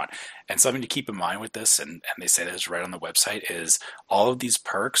restaurant. And something to keep in mind with this, and they say this right on the website, is all of these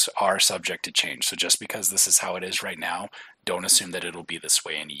perks are subject to change. So just because this is how it is right now, don't assume that it'll be this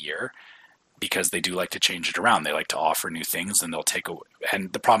way in a year, because they do like to change it around. They like to offer new things, and they'll take away.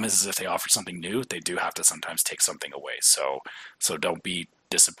 And the problem is if they offer something new, they do have to sometimes take something away. So don't be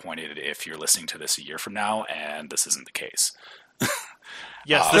disappointed if you're listening to this a year from now and this isn't the case.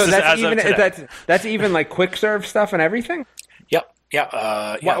 Yes, so that's even like quick serve stuff and everything? Yep.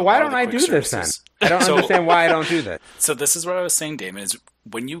 Yeah. Why don't I do this then? I don't understand why I don't do this. So this is what I was saying, Damon, is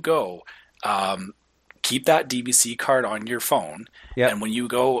when you go, keep that DVC card on your phone. Yep. And when you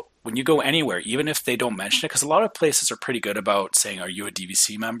go anywhere, even if they don't mention it, because a lot of places are pretty good about saying, are you a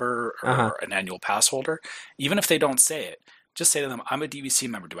DVC member or an annual pass holder? Even if they don't say it, just say to them, I'm a DVC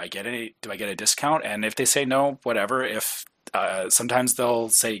member. Do I get a discount? And if they say no, whatever. If sometimes they'll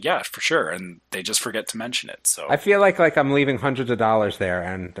say, yeah, for sure, and they just forget to mention it. So I feel like I'm leaving hundreds of dollars there,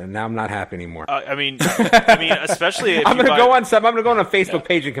 and now I'm not happy anymore. I mean, especially if I'm going to go on a Facebook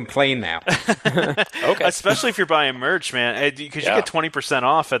page and complain now. Okay. Especially if you're buying merch, man, because you get 20%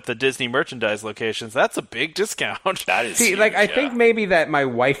 off at the Disney merchandise locations. That's a big discount. That is huge, I think maybe that my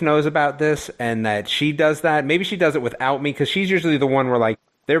wife knows about this and that she does that. Maybe she does it without me, because she's usually the one where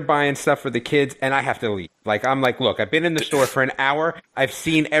they're buying stuff for the kids, and I have to leave. I'm like, look, I've been in the store for an hour. I've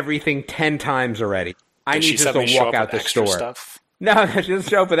seen everything 10 times already. I need just to walk out the store. Stuff? No, she doesn't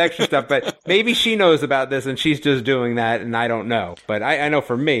show up with extra stuff, but maybe she knows about this, and she's just doing that, and I don't know. But I know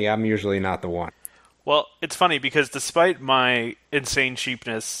for me, I'm usually not the one. Well, it's funny because despite my insane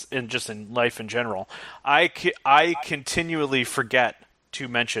cheapness in life in general, I continually forget to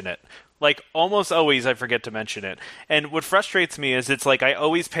mention it. Almost always I forget to mention it. And what frustrates me is it's I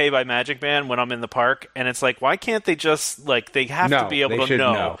always pay by Magic Band when I'm in the park, and it's why can't they just, they have to be able to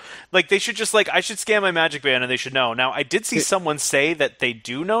know. They should just, I should scan my Magic Band and they should know. Now, I did see someone say that they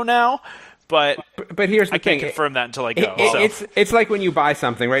do know now, but here's the thing. I can't confirm that until I go. It's like when you buy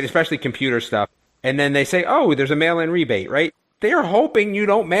something, right, especially computer stuff, and then they say, oh, there's a mail-in rebate, right? They're hoping you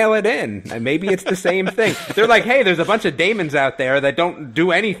don't mail it in. And maybe it's the same thing. They're like, hey, there's a bunch of Damons out there that don't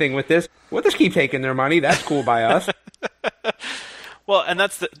do anything with this. We'll just keep taking their money. That's cool by us. Well, and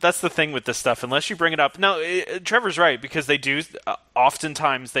that's the thing with this stuff. Unless you bring it up. Now, Trevor's right, because they do.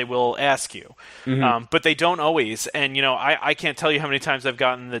 Oftentimes they will ask you. Mm-hmm. But they don't always. And, I can't tell you how many times I've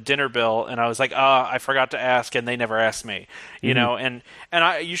gotten the dinner bill and I was like, I forgot to ask, and they never asked me. You know, and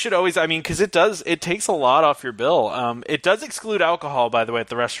you should always, because it takes a lot off your bill. It does exclude alcohol, by the way, at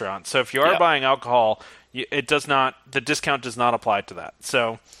the restaurant. So if you are buying alcohol, the discount does not apply to that.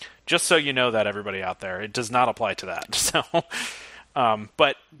 So just so you know that, everybody out there, it does not apply to that. So...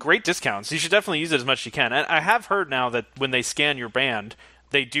 but great discounts. You should definitely use it as much as you can. And I have heard now that when they scan your band,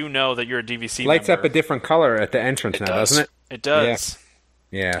 they do know that you're a DVC Lights member. up a different color at the entrance doesn't it? It does.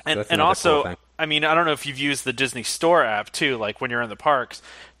 Yeah. And also, cool, I don't know if you've used the Disney Store app too, when you're in the parks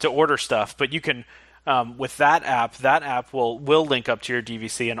to order stuff, but you can, with that app will link up to your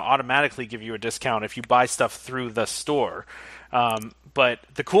DVC and automatically give you a discount if you buy stuff through the store. But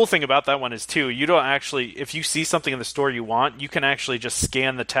the cool thing about that one is, too, you don't actually, if you see something in the store you want, you can actually just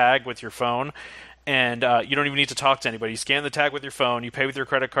scan the tag with your phone, and you don't even need to talk to anybody. You scan the tag with your phone, you pay with your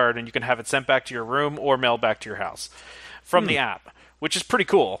credit card, and you can have it sent back to your room or mailed back to your house from the app, which is pretty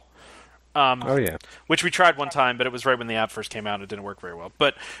cool. Which we tried one time, but it was right when the app first came out. It didn't work very well.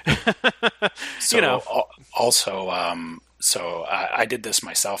 But, Also, so I did this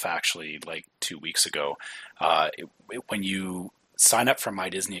myself, actually, 2 weeks ago. When you sign up for My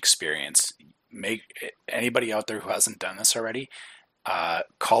Disney Experience, anybody out there who hasn't done this already,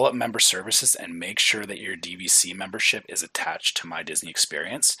 call up member services and make sure that your DVC membership is attached to My Disney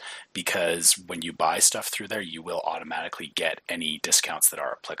Experience, because when you buy stuff through there, you will automatically get any discounts that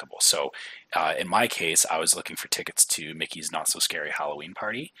are applicable. So in my case, I was looking for tickets to Mickey's Not So Scary Halloween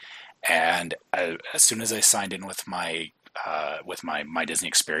Party, And as soon as I signed in with my My Disney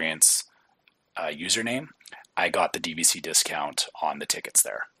Experience username, I got the DVC discount on the tickets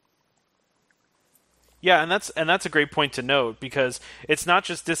there. Yeah, and that's a great point to note, because it's not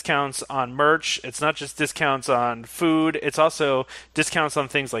just discounts on merch, it's not just discounts on food, it's also discounts on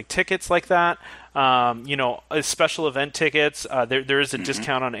things like tickets like that. Special event tickets. There is a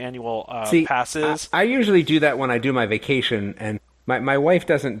discount on annual passes. I usually do that when I do my vacation, and my wife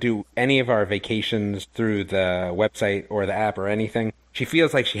doesn't do any of our vacations through the website or the app or anything. She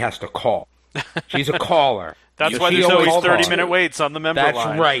feels like she has to call. She's a caller. That's why there's always 30-minute waits on the member line.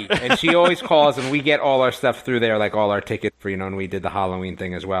 That's right. And she always calls, and we get all our stuff through there, like all our tickets for, and we did the Halloween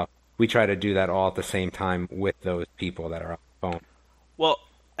thing as well. We try to do that all at the same time with those people that are on the phone. Well,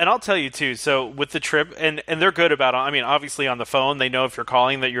 and I'll tell you, too, so with the trip, and they're good about it. I mean, obviously on the phone, they know if you're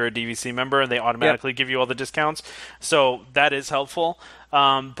calling that you're a DVC member, and they automatically give you all the discounts. So that is helpful.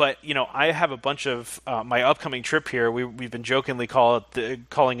 But, I have a bunch of my upcoming trip here. We've been jokingly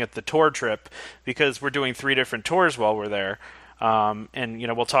calling it the tour trip, because we're doing 3 different tours while we're there.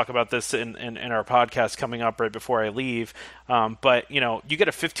 We'll talk about this in our podcast coming up right before I leave. But you get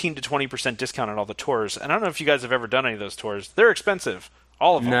a 15 to 20% discount on all the tours. And I don't know if you guys have ever done any of those tours. They're expensive.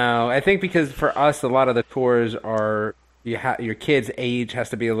 All of them. No, I think because for us, a lot of the tours are your kid's age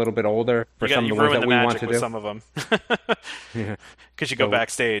has to be a little bit older for some of the ones that we want to do. Some of them, because you go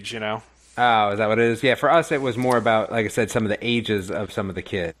backstage, Oh, is that what it is? Yeah, for us, it was more about, like I said, some of the ages of some of the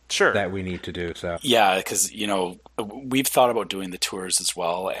kids that we need to do. So yeah, because we've thought about doing the tours as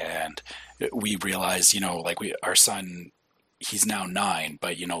well, and we realized, our son, he's now 9,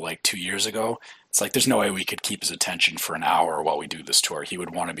 but 2 years ago, it's like there's no way we could keep his attention for an hour while we do this tour. He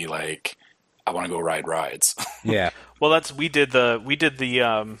would want to be like, I want to go ride rides. Yeah. Well, we did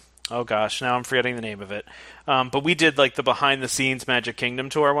the oh gosh, now I'm forgetting the name of it. But we did like the behind the scenes Magic Kingdom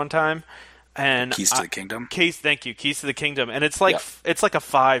tour one time. And Keys to the Kingdom. Thank you, Keys to the Kingdom. And it's like it's like a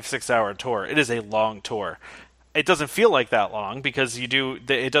 5-6 hour tour. It is a long tour. It doesn't feel like that long because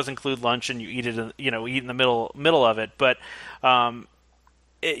it does include lunch and you eat it eat in the middle of it. But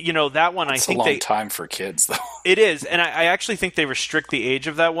that one, it's a long time for kids, though. It is, and I actually think they restrict the age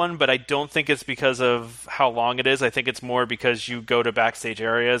of that one, but I don't think it's because of how long it is. I think it's more because you go to backstage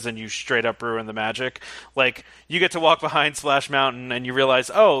areas and you straight up ruin the magic. Like, you get to walk behind Splash Mountain and you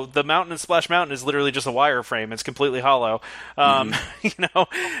realize, oh, the mountain in Splash Mountain is literally just a wireframe. It's completely hollow. And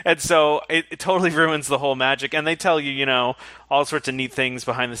so it totally ruins the whole magic. And they tell you, all sorts of neat things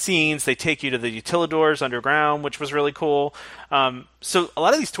behind the scenes. They take you to the utilidors underground, which was really cool. So a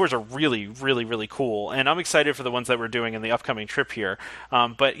lot of these tours are really, really, really cool, and I'm excited for the ones that we're doing in the upcoming trip here.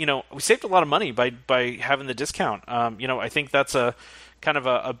 But we saved a lot of money by having the discount. I think that's a kind of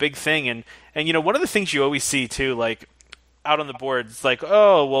a big thing, and one of the things you always see too, like out on the boards, like,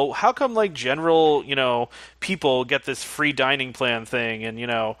 oh, well, how come like general people get this free dining plan thing,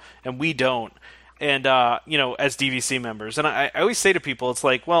 and we don't. And, as DVC members. And I always say to people, it's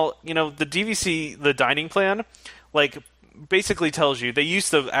like, well, the DVC, the dining plan, like, basically tells you, they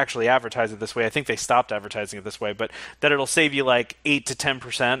used to actually advertise it this way. I think they stopped advertising it this way, but that it'll save you like 8 to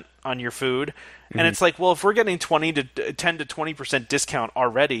 10% on your food. Mm-hmm. And it's like, well, if we're getting 10 to 20% discount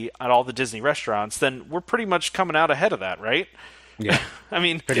already at all the Disney restaurants, then we're pretty much coming out ahead of that, right? Yeah. I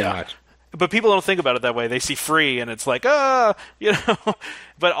mean, pretty much. But people don't think about it that way. They see free, and it's like, But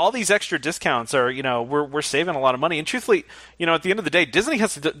all these extra discounts are, we're saving a lot of money. And truthfully, at the end of the day, Disney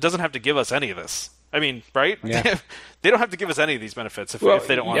doesn't have to give us any of this. I mean, right? Yeah. They don't have to give us any of these benefits if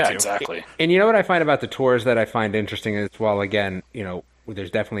they don't want to. Yeah, exactly. And what I find about the tours that I find interesting is, well, again,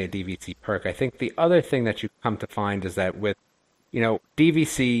 there's definitely a DVC perk. I think the other thing that you come to find is that with,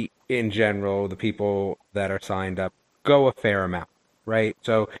 DVC in general, the people that are signed up go a fair amount. Right?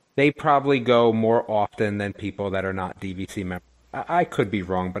 So they probably go more often than people that are not DVC members. I could be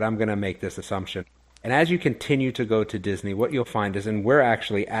wrong, but I'm going to make this assumption. And as you continue to go to Disney, what you'll find is, and we're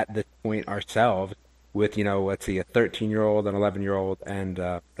actually at this point ourselves with, let's see, a 13-year-old, an 11-year-old, and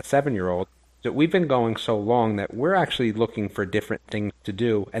a 7-year-old, that we've been going so long that we're actually looking for different things to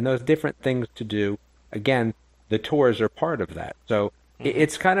do. And those different things to do, again, the tours are part of that. So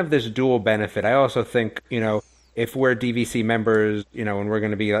it's kind of this dual benefit. I also think, if we're DVC members, and we're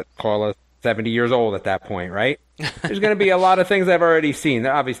going to be, let's call us 70 years old at that point, right? There's going to be a lot of things I've already seen.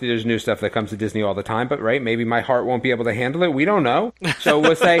 Obviously, there's new stuff that comes to Disney all the time, but right, maybe my heart won't be able to handle it. We don't know. So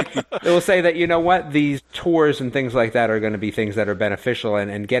we'll say that, these tours and things like that are going to be things that are beneficial,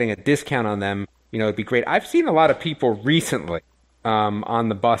 and getting a discount on them, it'd be great. I've seen a lot of people recently on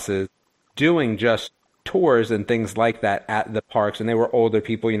the buses doing just tours and things like that at the parks, and they were older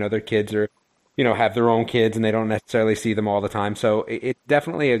people, their kids are have their own kids and they don't necessarily see them all the time. So it's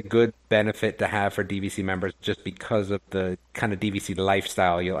definitely a good benefit to have for DVC members just because of the kind of DVC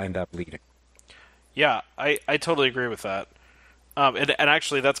lifestyle you'll end up leading. Yeah, I totally agree with that. And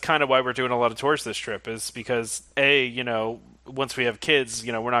actually, that's kind of why we're doing a lot of tours this trip, is because, A, once we have kids,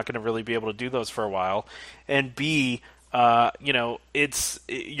 we're not going to really be able to do those for a while. And B,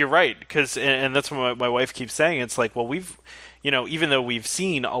 you're right, because, and that's what my wife keeps saying, it's like, well, we've, even though we've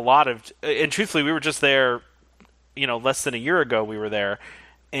seen a lot of, and truthfully, we were just there, less than a year ago we were there,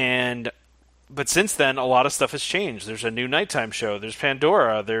 but since then, a lot of stuff has changed. There's a new nighttime show, there's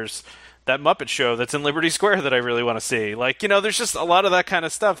Pandora, there's that Muppet show that's in Liberty Square that I really want to see. There's just a lot of that kind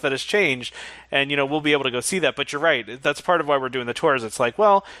of stuff that has changed, and, we'll be able to go see that. But you're right. That's part of why we're doing the tours. It's like,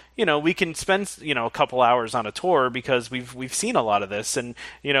 well, we can spend, a couple hours on a tour because we've seen a lot of this, and,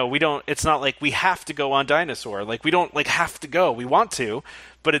 it's not like we have to go on Dinosaur. We don't, have to go. We want to,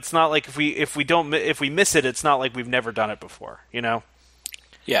 but it's not like if we miss it, it's not like we've never done it before,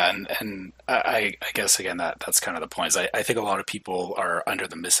 Yeah, and I guess, again, that's kind of the point. Is I think a lot of people are under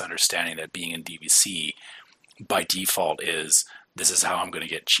the misunderstanding that being in DVC by default is, this is how I'm going to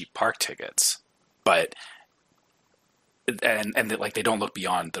get cheap park tickets. But they don't look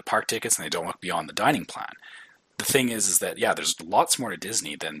beyond the park tickets, and they don't look beyond the dining plan. The thing is that, yeah, there's lots more to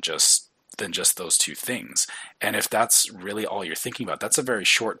Disney than just those two things. And if that's really all you're thinking about, that's a very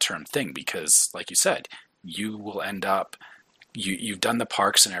short-term thing, because, like you said, you will end up... You've done the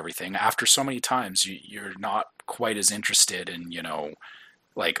parks and everything. After so many times, you're not quite as interested in,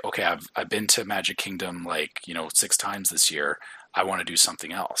 okay, I've been to Magic Kingdom 6 times this year. I want to do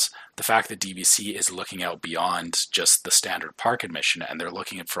something else. The fact that DVC is looking out beyond just the standard park admission, and they're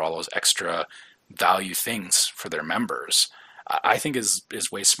looking for all those extra value things for their members, I think is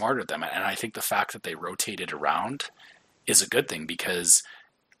way smarter than them. And I think the fact that they rotated around is a good thing, because,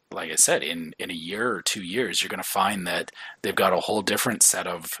 like I said, in a year or 2 years, you're going to find that they've got a whole different set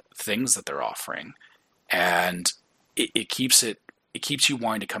of things that they're offering, and it keeps you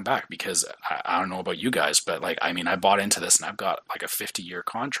wanting to come back, because I don't know about you guys, but I bought into this and I've got a 50-year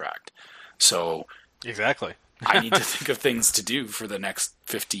contract, so exactly. I need to think of things to do for the next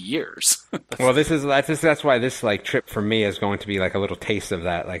 50 years. Well, that's why this trip for me is going to be a little taste of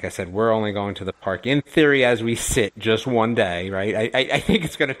that. Like I said, we're only going to the park in theory as we sit just one day, right? I think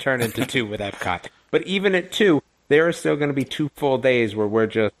it's going to turn into 2 with Epcot. But even at 2, there are still going to be 2 full days where we're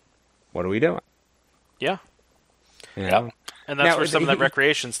just, what are we doing? Yeah. Yeah. And that's where some of that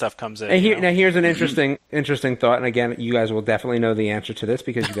recreation stuff comes in. Now, here's an interesting thought, and again, you guys will definitely know the answer to this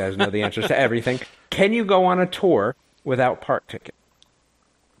because you guys know the answers to everything. Can you go on a tour without park ticket?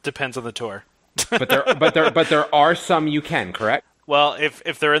 Depends on the tour. but there are some you can, correct? Well,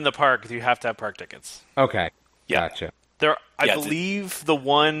 if they're in the park, you have to have park tickets. Okay, yeah. Gotcha. I believe the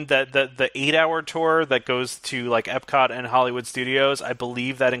one that the 8-hour tour that goes to Epcot and Hollywood Studios, I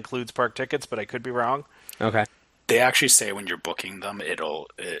believe that includes park tickets, but I could be wrong. Okay. They actually say when you're booking them,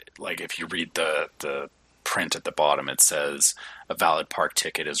 if you read the print at the bottom, it says a valid park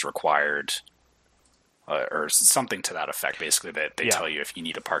ticket is required, or something to that effect. Basically, that they tell you if you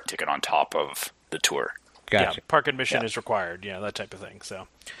need a park ticket on top of the tour. Gotcha. Yeah, park admission is required. Yeah, that type of thing. So,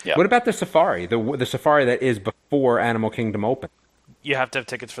 yeah. What about the safari? The safari that is before Animal Kingdom open? You have to have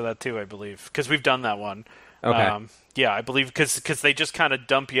tickets for that too, I believe, because we've done that one. Okay. Yeah, I believe because they just kind of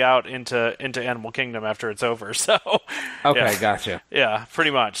dump you out into Animal Kingdom after it's over. So okay, gotcha. Yeah,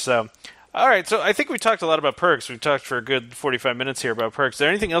 pretty much. So, all right. So I think we talked a lot about perks. We've talked for a good 45 minutes here about perks. Is there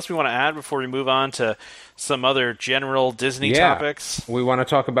anything else we want to add before we move on to some other general Disney topics? We want to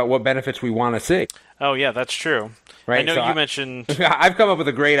talk about what benefits we want to see. Oh yeah, that's true. Right. I know you mentioned. I've come up with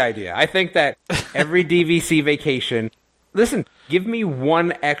a great idea. I think that every DVC vacation. Listen, give me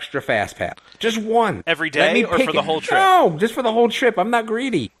 1 extra fast pass. Just 1. Every day or for the whole trip? No, just for the whole trip. I'm not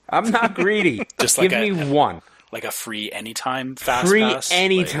greedy. Just give me 1. Like a free anytime fast pass? Free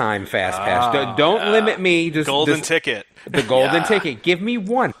anytime fast pass. Don't limit me. Just golden ticket. The golden ticket. Give me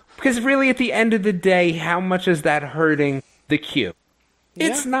 1. Because really, at the end of the day, how much is that hurting the queue?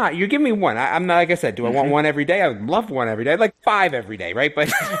 It's not. You're giving me 1. I'm not, like I said, do I want 1 every day? I would love 1 every day. I'd like 5 every day, right?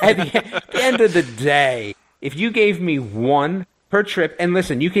 But at the end of the day, if you gave me 1 per trip, and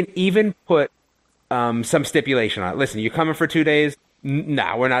listen, you can even put some stipulation on it. Listen, you're coming for 2 days?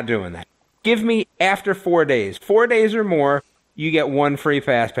 No, we're not doing that. Give me after 4 days. 4 days or more, you get 1 free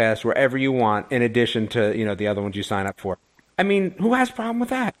fast pass wherever you want, in addition to the other ones you sign up for. I mean, who has a problem with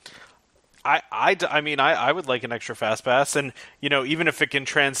that? I would like an extra fast pass, and even if it can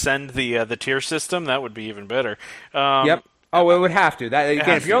transcend the tier system, that would be even better. Yep. Oh, it would have to. That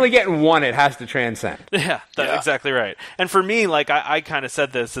again, if you're only getting one, it has to transcend. Yeah, that's exactly right. And for me, like I kind of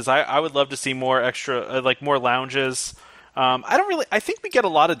said this, is I would love to see more extra, like more lounges. I think we get a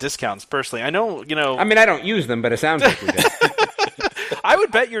lot of discounts personally. I know, I mean, I don't use them, but it sounds like we do. I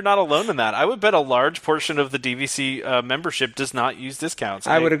would bet you're not alone in that. I would bet a large portion of the DVC membership does not use discounts.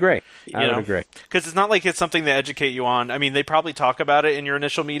 I would agree. I would agree. Because it's not like it's something they educate you on. I mean, they probably talk about it in your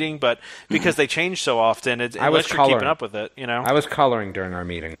initial meeting, but because they change so often, unless you're keeping up with it, I was coloring during our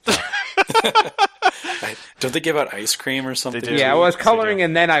meeting. So. Don't they give out ice cream or something? Yeah, I was coloring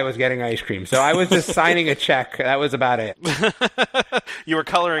and then I was getting ice cream. So I was just signing a check. That was about it. You were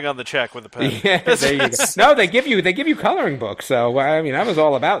coloring on the check with a pen. Yeah, there you go. No, they give you coloring books. So I mean, I was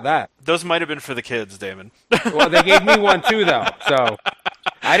all about that. Those might have been for the kids, Damon. Well, they gave me one too, though. So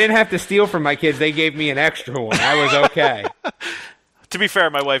I didn't have to steal from my kids. They gave me an extra one. I was okay. To be fair,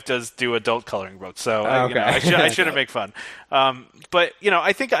 my wife does do adult coloring books, so I shouldn't make fun. But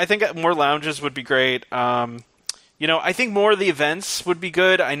I think more lounges would be great. I think more of the events would be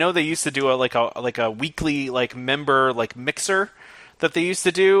good. I know they used to do a weekly member mixer that they used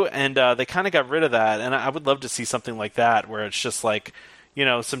to do, and they kind of got rid of that. And I would love to see something like that where it's just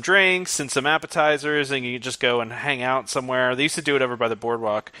some drinks and some appetizers, and you just go and hang out somewhere. They used to do it over by the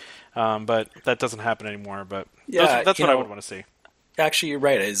boardwalk, but that doesn't happen anymore. But that's what I would want to see. Actually, you're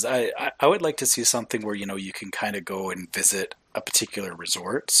right. I would like to see something where you can kind of go and visit a particular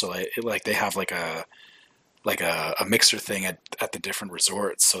resort. So they have a mixer thing at the different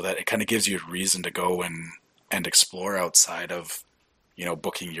resorts, so that it kind of gives you a reason to go and explore outside of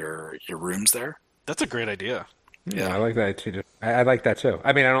booking your rooms there. That's a great idea. Yeah, I like that too. I like that too.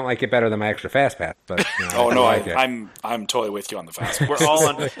 I mean, I don't like it better than my extra fast pass, but I'm totally with you on the fast pass. We're all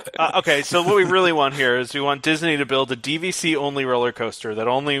on. Okay, so what we really want here is we want Disney to build a DVC only roller coaster that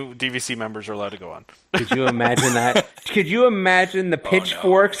only DVC members are allowed to go on. Could you imagine that? Could you imagine the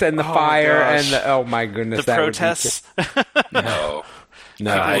pitchforks and the fire and the oh my goodness, the protests? No,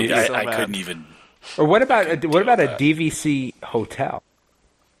 I couldn't even. Or what about a DVC hotel?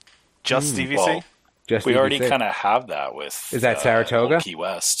 Just DVC. Well, we already kind of have that with. Is that Saratoga? Key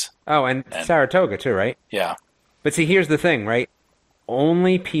West. Oh, and Saratoga too, right? Yeah. But see, here's the thing, right?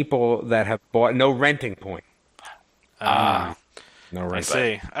 Only people that have bought no renting point. No renting. I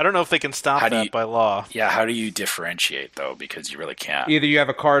see. I don't know if they can stop that by law. Yeah, how do you differentiate though? Because you really can't. Either you have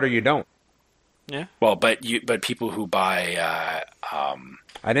a card or you don't. Yeah. Well, but people who buy.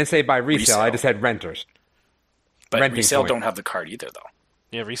 I didn't say buy resale. I just said renters. But renting resale point. don't have the card either, though.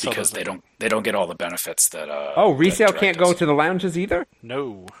 Yeah, resale because they don't get all the benefits that. Resale can't go to the lounges either?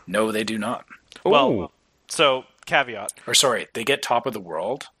 No, they do not. Well, so caveat. Or sorry, they get top of the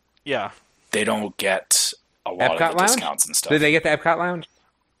world. Yeah, they don't get a lot Epcot of the discounts and stuff. Did they get the Epcot lounge?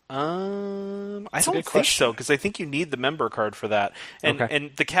 I don't think so, because I think you need the member card for that. And Okay.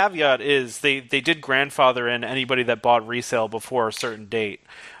 and the caveat is they did grandfather in anybody that bought resale before a certain date.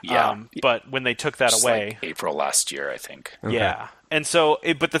 Yeah. But when they took that away, April last year, I think. Okay. Yeah. And so,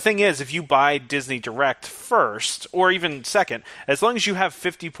 but the thing is, if you buy Disney Direct first, or even second, as long as you have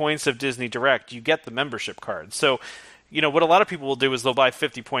 50 points of Disney Direct, you get the membership card. So, what a lot of people will do is they'll buy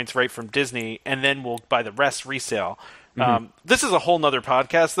 50 points right from Disney, and then we'll buy the rest resale. This is a whole nother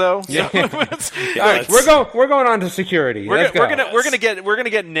podcast, though. So All right, we're going on to security. We're gonna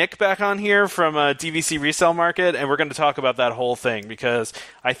get Nick back on here from DVC Resale Market, and we're going to talk about that whole thing, because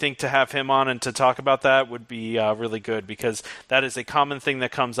I think to have him on and to talk about that would be really good, because that is a common thing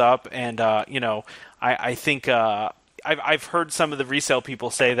that comes up, and I think. I've heard some of the resale people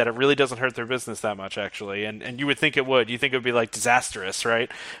say that it really doesn't hurt their business that much, actually, and you would think it would. You think it would be disastrous,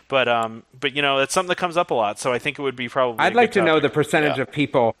 right? But it's something that comes up a lot, so I think it would be probably. I'd like to know the percentage of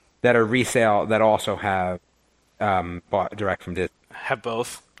people that are resale that also have bought direct from Disney. Have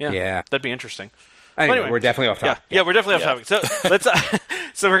both? Yeah, that'd be interesting. Anyway, we're definitely off topic. Yeah, we're definitely off topic. So let's.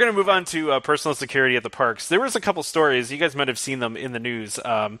 So we're going to move on to personal security at the parks. There was a couple stories. You guys might have seen them in the news,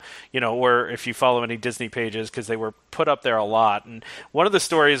 or if you follow any Disney pages, because they were put up there a lot. And one of the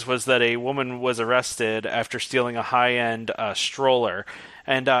stories was that a woman was arrested after stealing a high-end stroller.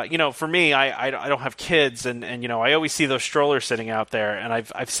 And for me, I don't have kids, and I always see those strollers sitting out there, and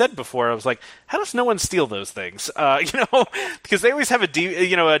I've said before, I was like, how does no one steal those things? Because they always have a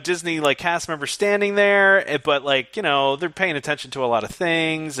Disney cast member standing there, but they're paying attention to a lot of things,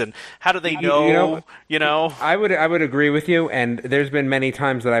 and how do they know? I would agree with you, and there's been many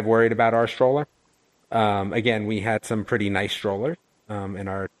times that I've worried about our stroller. Again, we had some pretty nice strollers in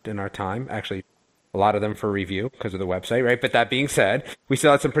our time, actually. A lot of them for review because of the website, right? But that being said, we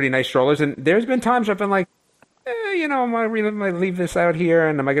still had some pretty nice strollers, and there's been times where I've been like, am I leave this out here,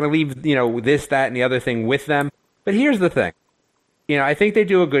 and am I going to leave, this, that, and the other thing with them? But here's the thing. I think they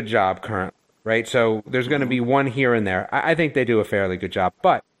do a good job currently, right? So there's going to be one here and there. I think they do a fairly good job.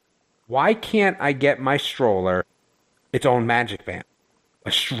 But why can't I get my stroller its own magic band?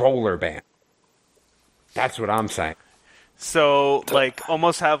 A stroller band. That's what I'm saying. So, like,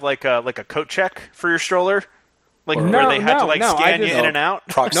 almost have like a coat check for your stroller? Like, where they had to scan you in and out?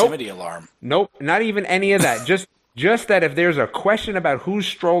 Proximity alarm. Nope, not even any of that. Just that if there's a question about whose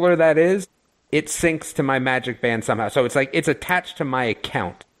stroller that is, it syncs to my magic band somehow. So it's like it's attached to my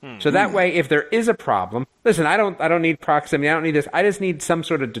account. So that way, if there is a problem, listen, I don't need proximity. I don't need this. I just need some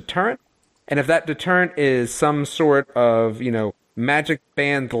sort of deterrent. And if that deterrent is some sort of, magic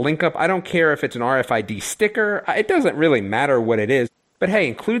band link up, I don't care if it's an RFID sticker. It doesn't really matter what it is. But hey,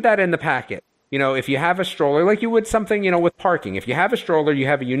 include that in the packet. If you have a stroller, like you would something, with parking. If you have a stroller, you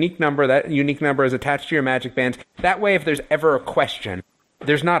have a unique number. That unique number is attached to your magic bands. That way, if there's ever a question,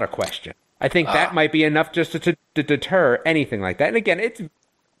 there's not a question. I think that might be enough just to deter anything like that. And again, it's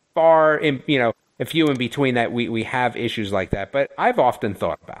far in, a few in between that we have issues like that. But I've often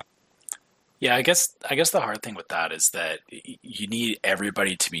thought about it. Yeah, I guess the hard thing with that is that you need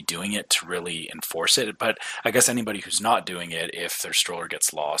everybody to be doing it to really enforce it. But I guess anybody who's not doing it, if their stroller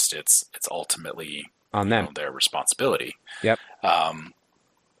gets lost, it's ultimately on them, their responsibility. Yep.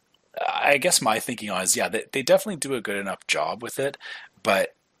 I guess my thinking on is, they definitely do a good enough job with it,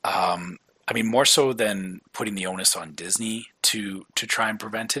 but more so than putting the onus on Disney to try and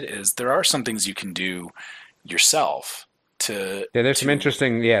prevent it, is there are some things you can do yourself. There's some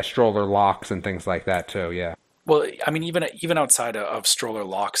interesting stroller locks and things like that too. Yeah. Well, even outside of stroller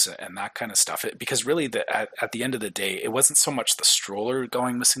locks and that kind of stuff, because really at the end of the day, it wasn't so much the stroller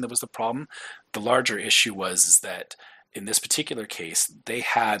going missing that was the problem. The larger issue was that in this particular case, they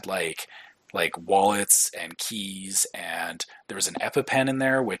had like wallets and keys, and there was an EpiPen in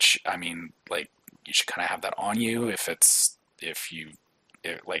there, which you should kind of have that on you if it's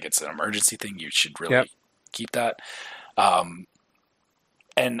an emergency thing. You should really keep that.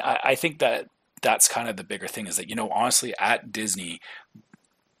 And I think that's kind of the bigger thing is that, honestly, at Disney,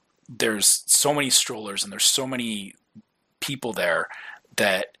 there's so many strollers and there's so many people there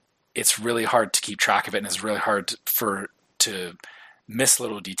that it's really hard to keep track of it. And it's really hard to miss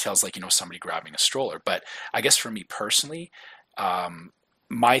little details like, somebody grabbing a stroller. But I guess for me personally,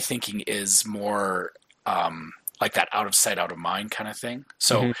 my thinking is more, like that out of sight, out of mind kind of thing.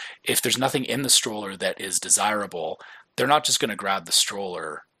 So if there's nothing in the stroller that is desirable, they're not just going to grab the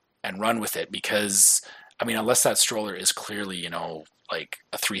stroller and run with it because, unless that stroller is clearly, like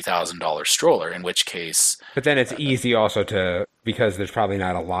a $3,000 stroller, in which case... But then it's easy also because there's probably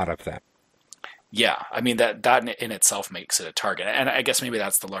not a lot of them. Yeah, that in itself makes it a target. And I guess maybe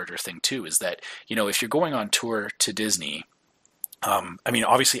that's the larger thing too, is that, if you're going on tour to Disney,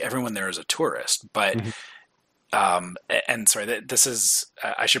 obviously everyone there is a tourist, but... and sorry, this is,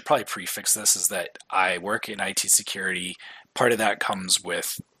 I should probably prefix this, is that I work in IT security. Part of that comes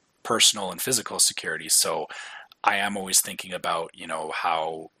with personal and physical security. So I am always thinking about,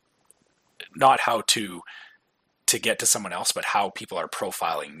 not how to get to someone else, but how people are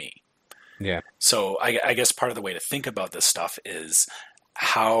profiling me. Yeah. So I guess part of the way to think about this stuff is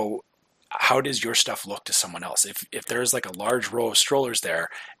how does your stuff look to someone else? If there's like a large row of strollers there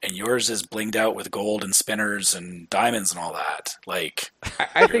and yours is blinged out with gold and spinners and diamonds and all that, like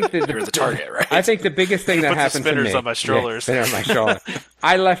I think you're the target, right? I think the biggest thing that happened to me... spinners on my strollers. Yeah, on my stroller.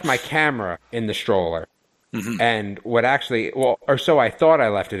 I left my camera in the stroller. And what actually... or so I thought I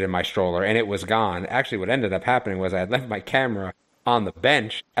left it in my stroller and it was gone. Actually, what ended up happening was I had left my camera on the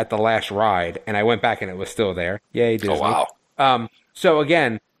bench at the last ride and I went back and it was still there. Yay, Disney. Oh, wow. So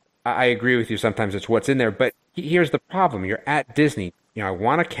again... I agree with you. Sometimes it's what's in there. But here's the problem. You're at Disney. I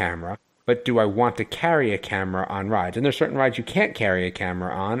want a camera, but do I want to carry a camera on rides? And there's certain rides you can't carry a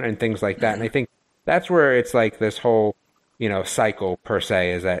camera on and things like that. And I think that's where it's like this whole, cycle per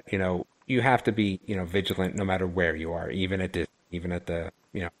se is that, you have to be, vigilant no matter where you are, even at Disney, even at the,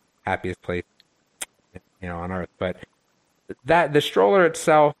 happiest place, on earth. But the stroller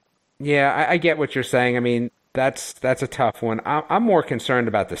itself, yeah, I get what you're saying. That's a tough one. I'm more concerned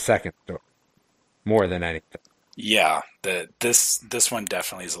about the second story more than anything. Yeah, this one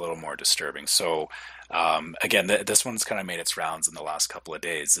definitely is a little more disturbing. So again, this one's kind of made its rounds in the last couple of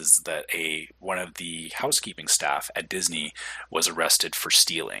days. Is that one of the housekeeping staff at Disney was arrested for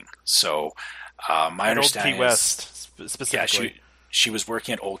stealing? So my understanding Old Key West specifically. Yeah, she was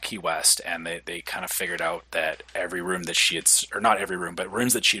working at Old Key West, and they kind of figured out that every room that she had, or not every room, but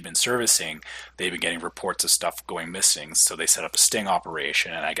rooms that she had been servicing, they'd been getting reports of stuff going missing. So they set up a sting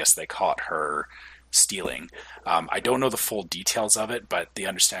operation, and I guess they caught her stealing. I don't know the full details of it, but the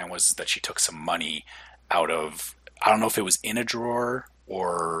understanding was that she took some money out of I don't know if it was in a drawer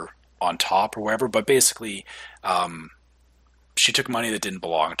or on top or wherever, but basically she took money that didn't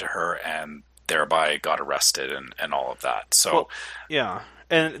belong to her and thereby got arrested and all of that. So, well, yeah.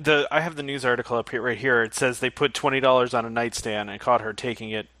 And I have the news article up here right here. It says they put $20 on a nightstand and caught her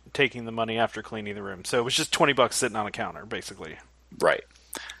taking the money after cleaning the room. So it was just $20 sitting on a counter, basically. Right.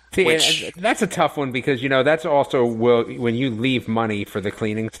 See, that's a tough one because, that's also when you leave money for the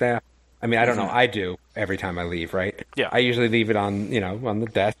cleaning staff. I mean, I don't know. I do every time I leave, right? Yeah. I usually leave it on the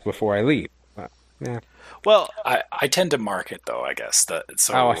desk before I leave. Yeah. Well, I tend to mark it though, I guess.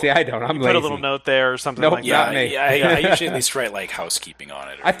 See, I don't. I'm you lazy. put a little note there or something Nope, like not that. me. I usually at least write like housekeeping on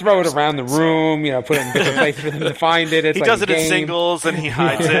it. I throw it around the room, put it in different places for them to find it. It's he like does a it in game. singles and he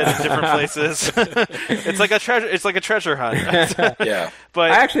hides it in different places. It's like a treasure. It's like a treasure hunt. Yeah,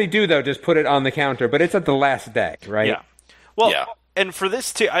 but I actually do though. Just put it on the counter, but it's at the last day, right? Yeah. Well, yeah. And for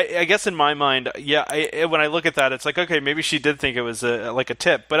this too, I guess in my mind, when I look at that, it's like, okay, maybe she did think it was like a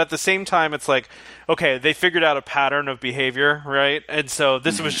tip, but at the same time, it's like, okay, they figured out a pattern of behavior, right? And so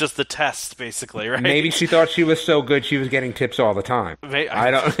this was just the test, basically, right? Maybe she thought she was so good she was getting tips all the time.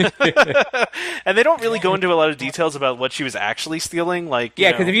 I don't. And they don't really go into a lot of details about what she was actually stealing, like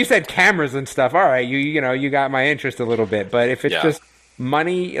because if you said cameras and stuff, all right, you got my interest a little bit, but if it's just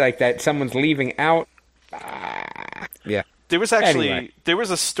money like that, someone's leaving out, yeah. There was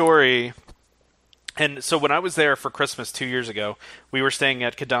a story, and so when I was there for Christmas 2 years ago, we were staying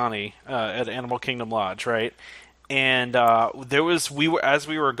at Kidani at Animal Kingdom Lodge, right? And as we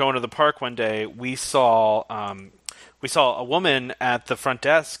were going to the park one day, we saw a woman at the front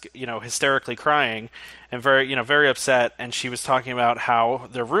desk, hysterically crying and very upset, and she was talking about how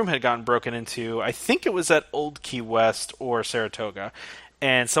their room had gotten broken into. I think it was at Old Key West or Saratoga.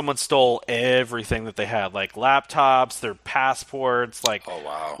 And someone stole everything that they had, like laptops, their passports, like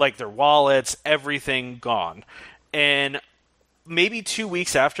their wallets, everything gone. And maybe 2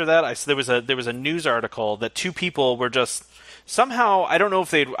 weeks after that, there was a news article that two people were just somehow, I don't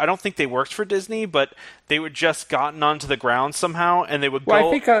think they worked for Disney, but they were just gotten onto the ground somehow, and they would go. Well,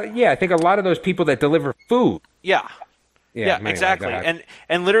 I think a lot of those people that deliver food. Yeah. Yeah, anyway, exactly.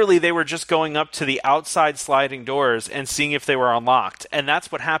 And literally they were just going up to the outside sliding doors and seeing if they were unlocked. And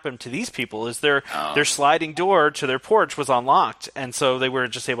that's what happened to these people is their sliding door to their porch was unlocked, and so they were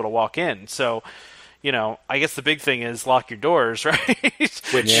just able to walk in. So, I guess the big thing is lock your doors, right?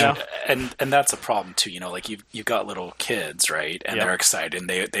 Which and that's a problem too, like you've got little kids, right? And they're excited and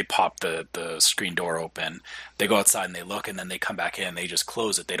they pop the screen door open. They go outside and they look and then they come back in, they just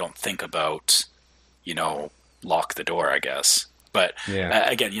close it. They don't think about, lock the door, I guess. But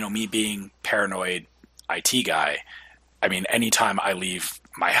again, me being paranoid IT guy, I mean, anytime I leave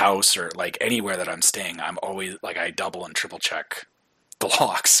my house or like anywhere that I'm staying, I'm always like, I double and triple check the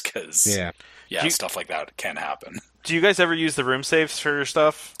locks because stuff like that can happen. Do you guys ever use the room safes for your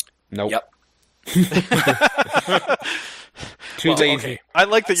stuff? Nope. Yep. Too lazy. Okay. I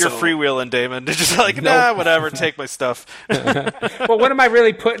like that you're freewheeling, Damon. They're just like, whatever, take my stuff. Well, what am I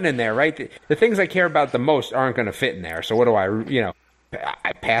really putting in there, right? The things I care about the most aren't going to fit in there. So what do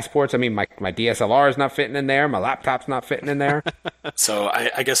passports? I mean, my DSLR is not fitting in there. My laptop's not fitting in there. So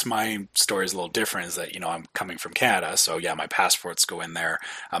I guess my story is a little different is that, I'm coming from Canada. So my passports go in there.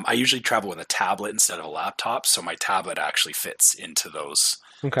 I usually travel with a tablet instead of a laptop. So my tablet actually fits into those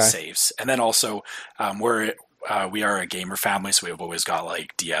safes. And then also we are a gamer family, so we've always got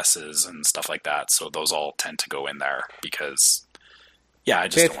like DSs and stuff like that. So those all tend to go in there because,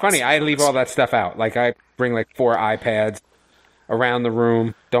 it's funny. I leave all that stuff out. Like I bring like 4 iPads around the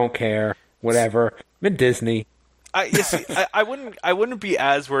room. Don't care. Whatever. I'm in Disney. I wouldn't be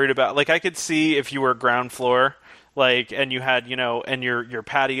as worried about. Like I could see if you were ground floor. Like, and you had, and your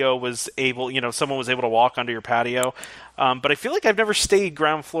patio was able, someone was able to walk onto your patio. But I feel like I've never stayed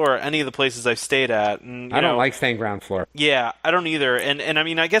ground floor at any of the places I've stayed at. And, I don't like staying ground floor. Yeah, I don't either. And I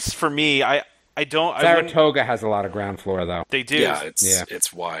mean, I guess for me, I don't. Saratoga has a lot of ground floor, though. They do. Yeah,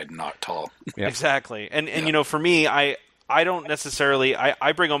 it's wide, not tall. Yep. Exactly. And for me, I don't necessarily.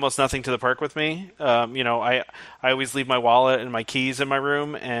 I bring almost nothing to the park with me. I always leave my wallet and my keys in my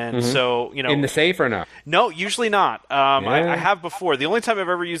room, and so in the safe or no? No, usually not. I have before. The only time I've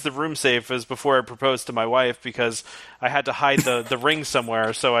ever used the room safe is before I proposed to my wife because I had to hide the ring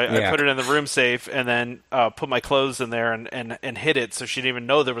somewhere. So I put it in the room safe and then put my clothes in there and hid it so she didn't even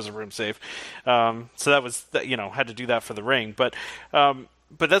know there was a room safe. So that was had to do that for the ring, but.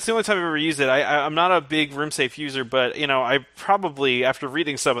 But that's the only time I've ever used it. I'm not a big room safe user, but I probably, after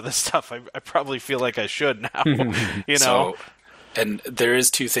reading some of this stuff, I probably feel like I should now. So, and there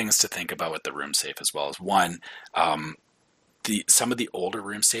is 2 things to think about with the room safe as well. As one, some of the older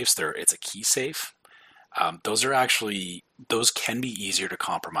room safes, it's a key safe. those can be easier to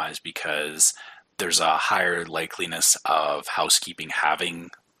compromise because there's a higher likeliness of housekeeping having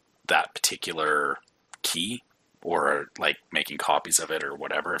that particular key, or like making copies of it or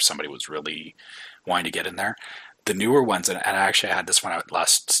whatever if somebody was really wanting to get in there. The newer ones, and actually I had this one out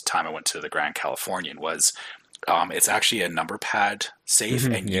last time I went to the Grand Californian, was it's actually a number pad safe,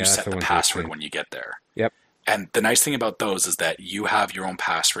 and you set the password when you get there. Yep. And the nice thing about those is that you have your own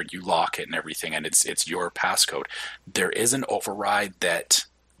password, you lock it and everything, and it's your passcode. There is an override that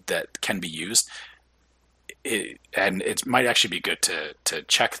can be used. And it might actually be good to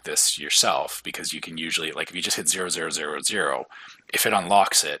check this yourself, because you can usually, like if you just hit 0000, if it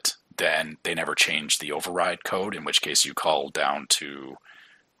unlocks it, then they never change the override code, in which case you call down to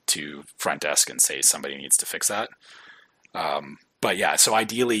front desk and say somebody needs to fix that. But yeah, so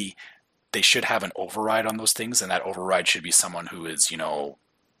ideally they should have an override on those things, and that override should be someone who is,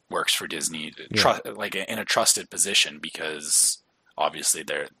 works for Disney, like in a trusted position, because obviously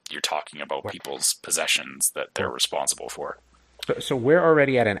you're talking about people's possessions that they're responsible for. So we're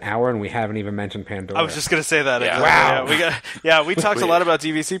already at an hour and we haven't even mentioned Pandora. I was just going to say that. Yeah. Wow. We talked a lot about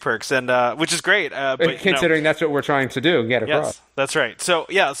DVC Perks, and which is great. But considering that's what we're trying to do, get across. Yes, that's right. So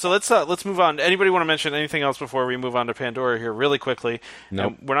let's move on. Anybody want to mention anything else before we move on to Pandora here, really quickly?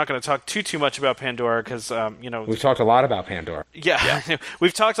 No, we're not going to talk too much about Pandora because we've talked a lot about Pandora. Yeah.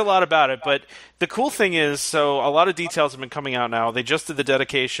 We've talked a lot about it, but the cool thing is, so a lot of details have been coming out now. They just did the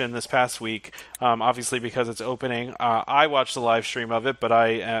dedication this past week, obviously because it's opening. I watched the live stream of it, but I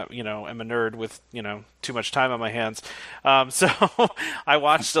am a nerd with too much time on my hands, so I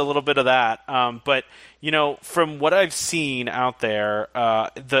watched a little bit of that. But from what I've seen out there,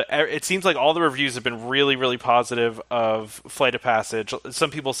 it seems like all the reviews have been really, really positive of Flight of Passage.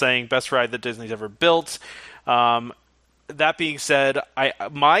 Some people saying best ride that Disney's ever built. That being said,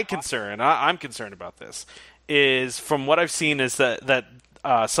 I'm concerned about this, is from what I've seen is that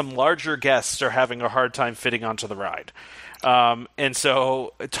some larger guests are having a hard time fitting onto the ride. And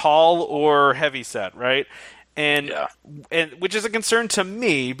so tall or heavy set, right? And which is a concern to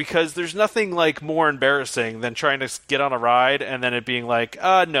me, because there's nothing like more embarrassing than trying to get on a ride and then it being like,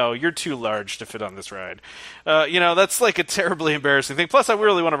 no, you're too large to fit on this ride. That's like a terribly embarrassing thing. Plus, I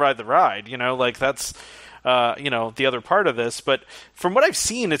really want to ride the ride. That's the other part of this. But from what I've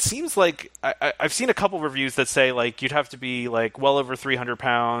seen, it seems like I've seen a couple reviews that say like you'd have to be like well over 300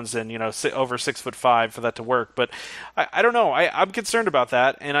 pounds and over 6'5" for that to work. But I don't know. I'm concerned about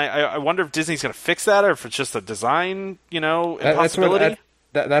that, and I wonder if Disney's going to fix that, or if it's just a design impossibility.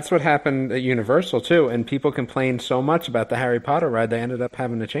 That's what happened at Universal too, and people complained so much about the Harry Potter ride they ended up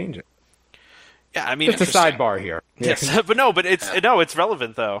having to change it. Yeah, I mean, it's a sidebar here. Yes, but it's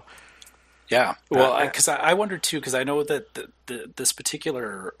relevant though. Yeah, well, because I wondered too, because I know that this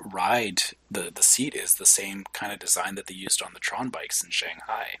particular ride, the seat is the same kind of design that they used on the Tron bikes in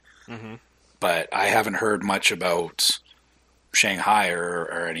Shanghai. Mm-hmm. But I haven't heard much about Shanghai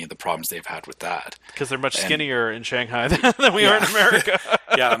or any of the problems they've had with that. Because they're much skinnier in Shanghai than we are in America.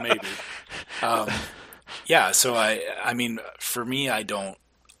 Yeah, maybe. So I mean, for me, I don't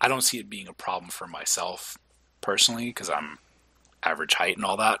see it being a problem for myself personally, because I'm average height and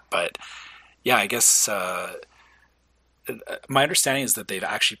all that, but. Yeah, I guess my understanding is that they've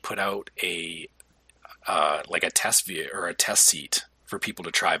actually put out a test or a test seat for people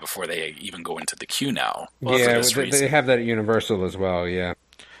to try before they even go into the queue now. Well, yeah, they have that at Universal as well. Yeah.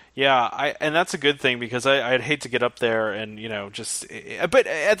 Yeah, and that's a good thing, because I'd hate to get up there and but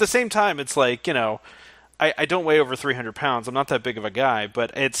at the same time, it's like I don't weigh over 300 pounds. I'm not that big of a guy,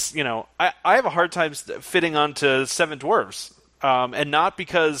 but it's I have a hard time fitting onto Seven Dwarfs, and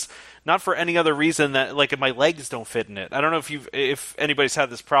not for any other reason that like my legs don't fit in it. I don't know if anybody's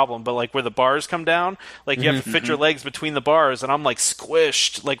had this problem, but like where the bars come down, like you have to fit your legs between the bars, and I'm like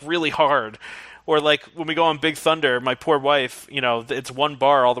squished like really hard. Or like when we go on Big Thunder, my poor wife, it's one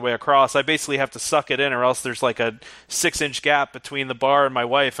bar all the way across. I basically have to suck it in, or else there's like a 6-inch gap between the bar and my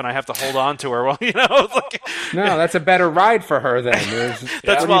wife, and I have to hold on to her. Well, it's like, no, that's a better ride for her then.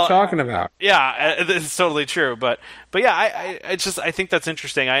 What are you talking about? Yeah, it's totally true. But yeah, I think that's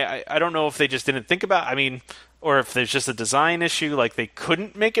interesting. I don't know if they just didn't think about. I mean, or if there's just a design issue, like they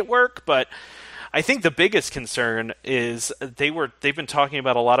couldn't make it work, but. I think the biggest concern is they've been talking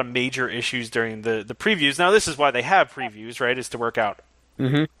about a lot of major issues during the previews. Now, this is why they have previews, right? Is to work out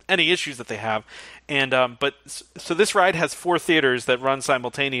any issues that they have. And so this ride has 4 theaters that run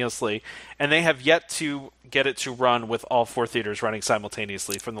simultaneously, and they have yet to get it to run with all 4 theaters running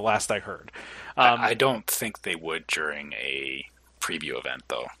simultaneously. From the last I heard, I don't think they would during a preview event,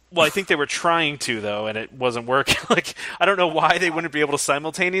 though. Well, I think they were trying to, though, and it wasn't working. Like, I don't know why they wouldn't be able to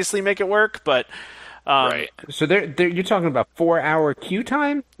simultaneously make it work, but Right. So you're talking about 4-hour queue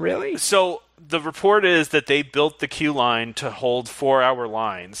time, really? So the report is that they built the queue line to hold 4-hour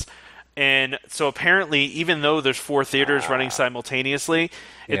lines. And so apparently, even though there's 4 theaters running simultaneously,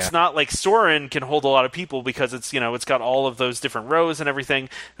 it's not like Soarin' can hold a lot of people because it's it's got all of those different rows and everything.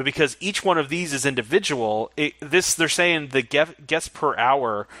 But because each one of these is individual, they're saying the guests per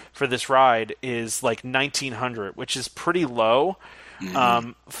hour for this ride is like 1,900, which is pretty low,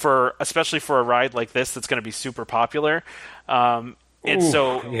 especially for a ride like this that's going to be super popular. That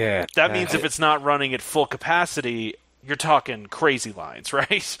means if it's not running at full capacity, you're talking crazy lines,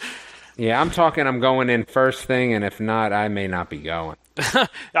 right? Yeah, I'm going in first thing, and if not, I may not be going.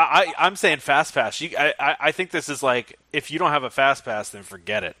 I'm saying Fast Pass. I think this is like, if you don't have a Fast Pass, then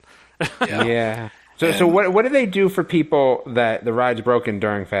forget it. Yeah. So what do they do for people that the ride's broken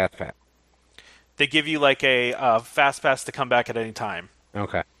during Fast Pass? They give you like a Fast Pass to come back at any time.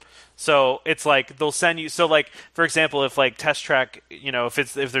 Okay. So it's like they'll send you. So like, for example, if like Test Track,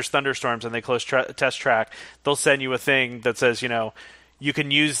 if there's thunderstorms and they close Test Track, they'll send you a thing that says, you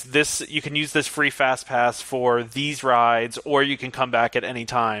can use this free Fast Pass for these rides, or you can come back at any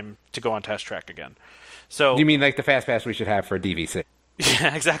time to go on Test Track again. So you mean like the Fast Pass we should have for DVC?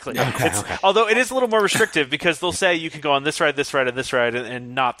 Yeah, exactly. Okay. Although it is a little more restrictive because they'll say you can go on this ride, and this ride,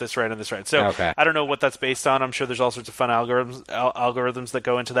 and not this ride and this ride. So I don't know what that's based on. I'm sure there's all sorts of fun algorithms that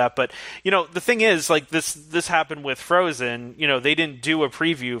go into that. But the thing is, like this happened with Frozen. They didn't do a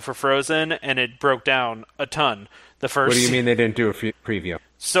preview for Frozen, and it broke down a ton. The first. What do you mean they didn't do a preview?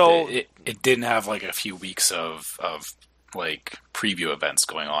 So it didn't have like a few weeks of like preview events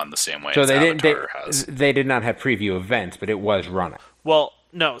going on the same way. So as Avatar has. They did not have preview events, but it was running. Well,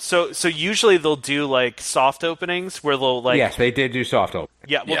 no. So usually they'll do like soft openings where they'll like. Yes, they did do soft open.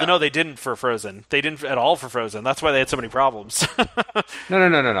 Yeah. Well, no, they didn't for Frozen. They didn't at all for Frozen. That's why they had so many problems. No.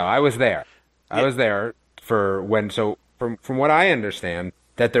 I was there. I was there for when. So from what I understand,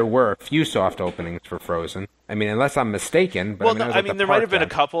 that there were a few soft openings for Frozen. I mean, unless I'm mistaken. But there might have been a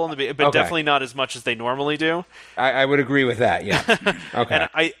couple, but definitely not as much as they normally do. I would agree with that. Yeah.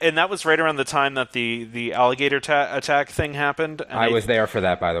 Okay. And that was right around the time that the alligator attack thing happened. And I was there for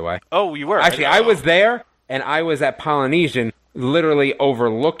that, by the way. Oh, you were? Actually, I was there, and I was at Polynesian, literally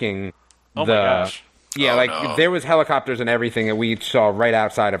overlooking my gosh. Yeah, there was helicopters and everything that we saw right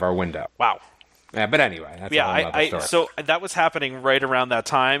outside of our window. Wow. Yeah, but anyway, that's a whole other story. So that was happening right around that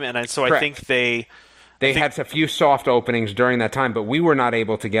time, and I think they had a few soft openings during that time, but we were not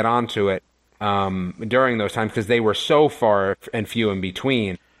able to get onto it during those times because they were so far and few in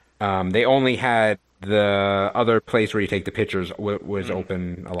between. They only had the other place where you take the pictures was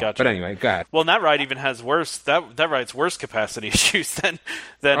open a lot. Gotcha. But anyway, go ahead. Well, and that ride even has worse. That ride's worse capacity issues than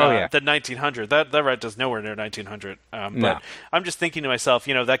 1900. That ride does nowhere near 1900. But I'm just thinking to myself,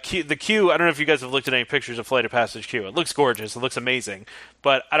 that the queue. I don't know if you guys have looked at any pictures of Flight of Passage queue. It looks gorgeous. It looks amazing.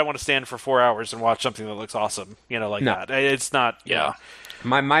 But I don't want to stand for 4 hours and watch something that looks awesome. That. It's not. Yeah.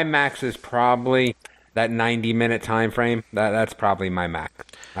 My max is probably that 90-minute time frame. That's probably my max.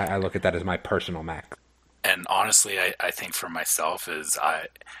 I look at that as my personal max. And honestly, I think for myself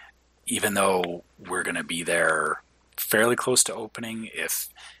even though we're going to be there fairly close to opening,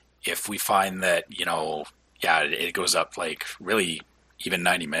 if we find that, it goes up like really even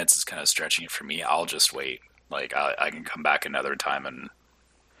 90 minutes is kind of stretching it for me, I'll just wait. Like I can come back another time and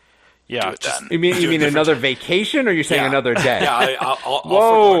do it then. You mean another vacation, or you're saying another day? Yeah, I'll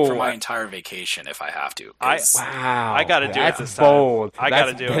forgo it for my entire vacation if I have to. Wow, I got to do it this time. Bold. I got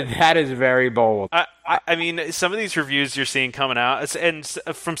to do it. That is very bold. I mean, some of these reviews you're seeing coming out, and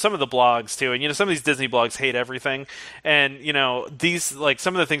from some of the blogs too, and some of these Disney blogs hate everything, and these like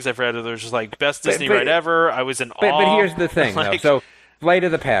some of the things I've read, they're just like best Disney ride ever. I was in awe. But here's the thing, though. So, Flight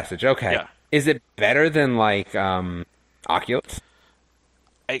of the Passage, okay, is it better than like Oculus?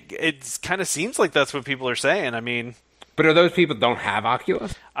 It kind of seems like that's what people are saying. I mean, but are those people don't have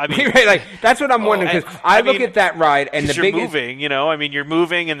Oculus? I mean, right? Like that's what I'm wondering because I look at that ride and you're moving. I mean, you're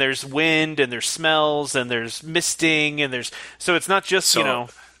moving and there's wind and there's smells and there's misting and so it's not just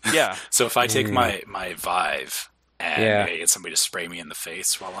yeah. So if I take my Vive and I get somebody to spray me in the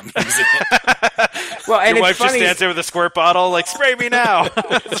face while I'm using it, well, and your wife just stands there with a squirt bottle, like spray me now.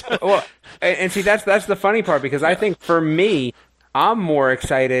 Well, and see that's the funny part because I think for me, I'm more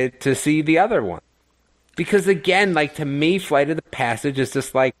excited to see the other one. Because again, like to me, Flight of the Passage is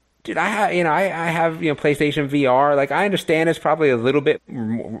just like, dude, I have PlayStation VR. Like I understand it's probably a little bit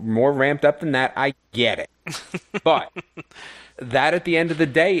more ramped up than that. I get it, but that at the end of the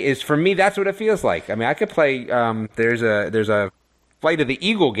day is for me. That's what it feels like. I mean, I could play. There's a Flight of the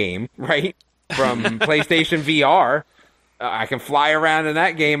Eagle game, right, from PlayStation VR. I can fly around in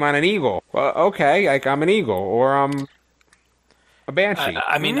that game on an eagle. Well, okay, like I'm an eagle or I'm a banshee.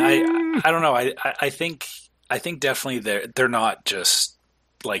 I mean, I don't know. I think definitely they're not just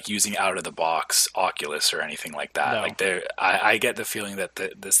like using out of the box Oculus or anything like that. No. Like I get the feeling that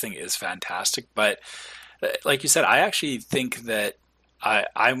this thing is fantastic, but like you said, I actually think that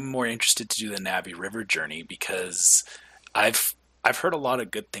I'm more interested to do the Navi River journey because I've heard a lot of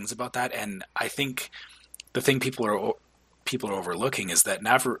good things about that, and I think the thing people are overlooking is that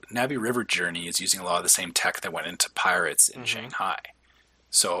Navi River journey is using a lot of the same tech that went into Pirates in Shanghai.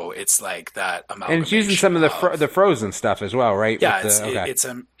 So it's like that amalgamation. And it's using some of the frozen stuff as well, right? Yeah,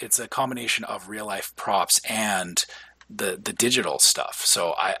 it's a combination of real life props and the digital stuff.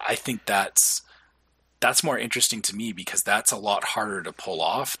 So I think that's more interesting to me because that's a lot harder to pull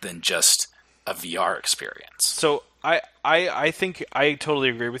off than just a VR experience. So I think I totally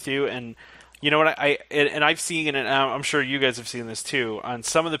agree with you, and you know what and I've seen, and I'm sure you guys have seen this too. On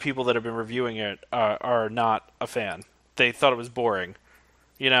some of the people that have been reviewing it are not a fan. They thought it was boring,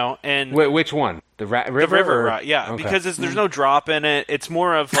 you know. And which one? The river? The river, yeah, okay. because there's no drop in it. It's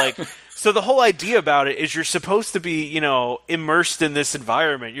more of like. So the whole idea about it is you're supposed to be, you know, immersed in this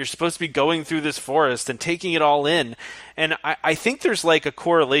environment. You're supposed to be going through this forest and taking it all in. And I think there's like a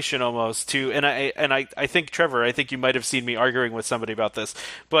correlation almost to, and I think, Trevor, I think you might have seen me arguing with somebody about this,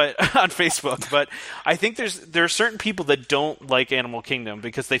 but on Facebook. But I think there are certain people that don't like Animal Kingdom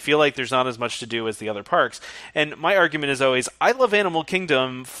because they feel like there's not as much to do as the other parks. And my argument is always, I love Animal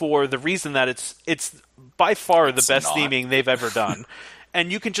Kingdom for the reason that it's by far the best theming they've ever done. And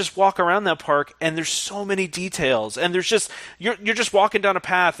you can just walk around that park, and there's so many details. And there's just you're just walking down a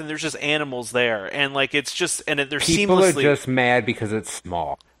path, and there's just animals there, and like it's just they're people seamlessly. People are just mad because it's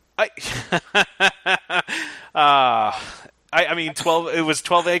small. I mean, 12. It was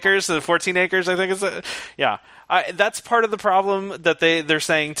 12 acres, 14 acres. I think yeah. That's part of the problem that they're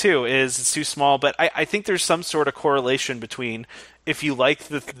saying too is it's too small. But I think there's some sort of correlation between if you like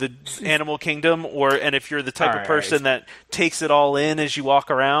the Animal Kingdom and if you're the type of person that takes it all in as you walk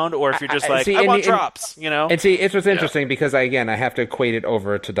around, or if you're just I want drops, you know. And see, it's what's interesting because I have to equate it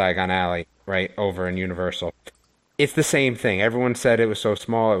over to Diagon Alley, right, over in Universal. It's the same thing. Everyone said it was so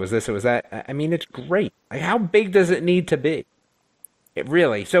small. It was this. It was that. I mean, it's great. Like, how big does it need to be? It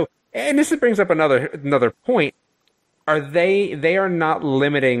really. So, and this brings up another point. They are not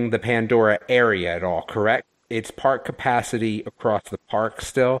limiting the Pandora area at all, correct? It's park capacity across the park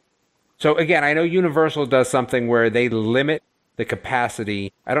still. So again, I know Universal does something where they limit the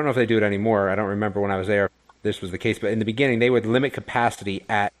capacity. I don't know if they do it anymore. I don't remember when I was there this was the case, but in the beginning they would limit capacity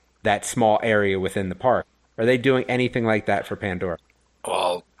at that small area within the park. Are they doing anything like that for Pandora?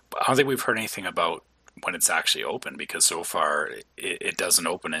 Well, I don't think we've heard anything about when it's actually open because so far it doesn't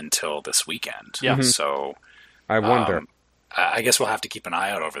open until this weekend. Yeah. Mm-hmm. So I wonder. I guess we'll have to keep an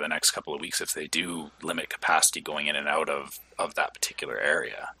eye out over the next couple of weeks if they do limit capacity going in and out of that particular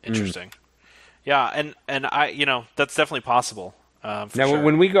area. Interesting. Yeah, and I, that's definitely possible. Now, sure.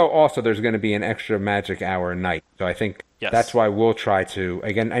 when we go also, there's going to be an extra magic hour night. So I think that's why we'll try to,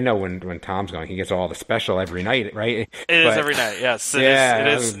 again, I know when Tom's going, he gets all the special every night, right? It is every night, yes. It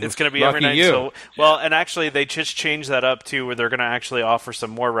is. It's going to be every night. So, well, and actually, they just changed that up, too, where they're going to actually offer some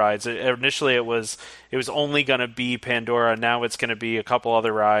more rides. Initially, it was only going to be Pandora. Now it's going to be a couple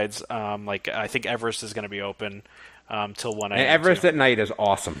other rides. Like, I think Everest is going to be open till 1 a.m. And Everest at night is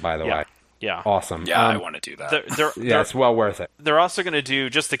awesome, by the way. Yeah. Awesome. Yeah, I want to do that. It's well worth it. They're also going to do,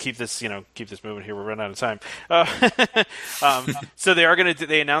 just to keep this moving here, we're running out of time. So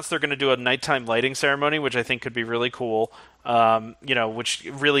they announced they're going to do a nighttime lighting ceremony, which I think could be really cool. Which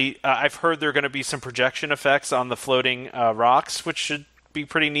really, I've heard there are going to be some projection effects on the floating rocks, which should be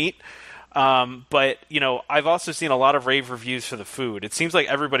pretty neat. But I've also seen a lot of rave reviews for the food. It seems like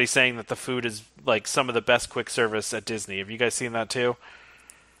everybody's saying that the food is like some of the best quick service at Disney. Have you guys seen that too?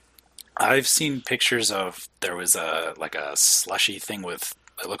 I've seen pictures of there was a slushy thing with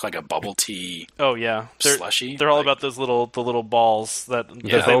it looked like a bubble tea. Oh yeah, slushy. They're all about the little balls that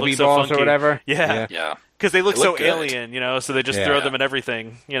the Bobby so balls funky. or whatever. Yeah. Because they look so good. alien, so they just throw them in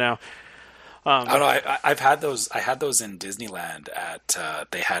everything. I don't know. I've had those. I had those in Disneyland at.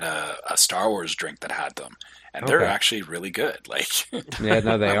 They had a Star Wars drink that had them, and they're actually really good. Like, yeah,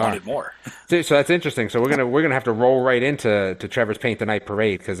 no, they I are. wanted more. So that's interesting. So we're gonna have to roll right into Trevor's Paint the Night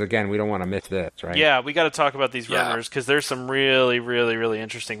parade because again, we don't want to miss this, right? Yeah, we got to talk about these rumors because there's some really, really, really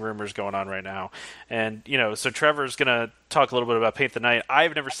interesting rumors going on right now, and so Trevor's gonna talk a little bit about Paint the Night.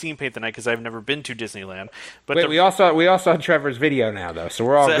 I've never seen Paint the Night because I've never been to Disneyland. But Wait, we also have Trevor's video now though, so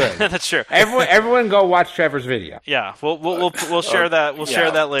we're all good. That's true. Everyone, go watch Trevor's video. Yeah, we'll share that. We'll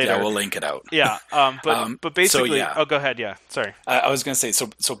share that later. Yeah, we'll link it out. Yeah, but basically, so, yeah. Oh, go ahead. Yeah, sorry. I was going to say, so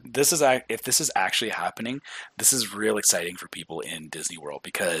this is if this is actually happening, this is real exciting for people in Disney World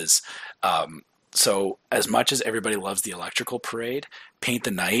because, so as much as everybody loves the electrical parade, Paint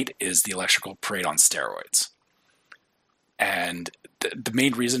the Night is the electrical parade on steroids. And the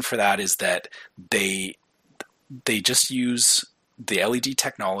main reason for that is that they just use the LED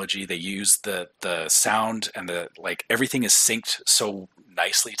technology. They use the sound and everything is synced so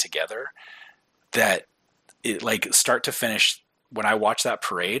nicely together that it start to finish. When I watched that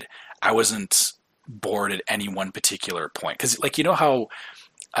parade, I wasn't bored at any one particular point. Cause you know how,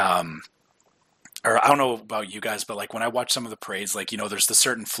 or I don't know about you guys, but when I watch some of the parades, there's the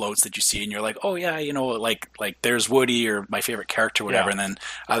certain floats that you see and you're like, oh yeah, there's Woody or my favorite character, whatever. Yeah. And then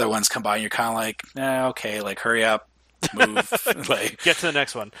other ones come by and you're kind of like, okay, hurry up, move, get to the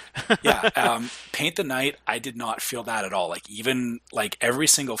next one. Yeah. Paint the Night. I did not feel that at all. Even every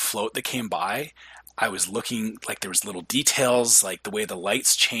single float that came by, I was looking there was little details, the way the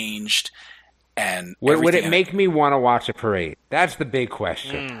lights changed. And would it make me want to watch a parade? That's the big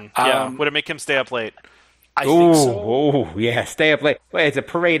question. Would it make him stay up late? I think so. Oh, yeah, stay up late. Wait, it's a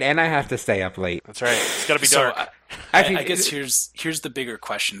parade, and I have to stay up late. That's right. It's got to be dark. Actually, I guess here's the bigger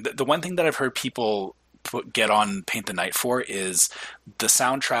question. The one thing that I've heard people get on Paint the Night for is the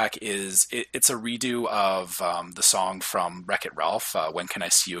soundtrack it's a redo of the song from Wreck-It Ralph, When Can I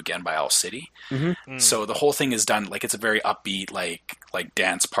See You Again by Owl City. Mm-hmm. So the whole thing is done it's a very upbeat like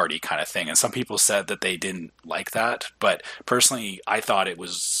dance party kind of thing, and some people said that they didn't like that, but personally I thought it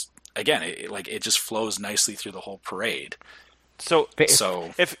was, again, it just flows nicely through the whole parade. So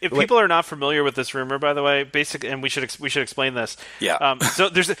if people are not familiar with this rumor, by the way, and we should explain this. Yeah. So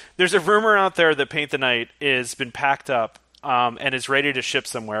there's a rumor out there that Paint the Night is been packed up and is ready to ship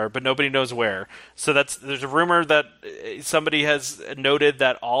somewhere, but nobody knows where. So there's a rumor that somebody has noted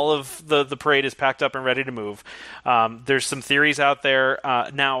that all of the parade is packed up and ready to move. There's some theories out there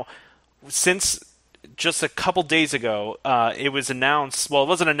now. Since just a couple days ago, it was announced. Well, it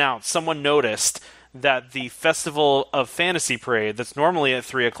wasn't announced. Someone noticed that the Festival of Fantasy Parade, that's normally at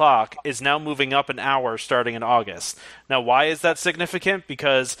 3 o'clock, is now moving up an hour starting in August. Now, why is that significant?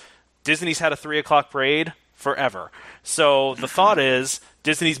 Because Disney's had a 3 o'clock parade forever. So the thought is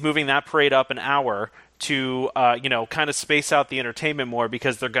Disney's moving that parade up an hour to, kind of space out the entertainment more,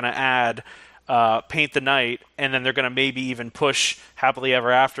 because they're going to add Paint the Night, and then they're going to maybe even push Happily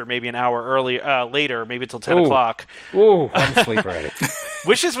Ever After maybe an hour later, maybe until 10 o'clock. Ooh, I'm asleep already.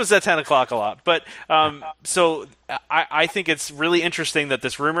 Wishes was at 10 o'clock a lot. But so I think it's really interesting that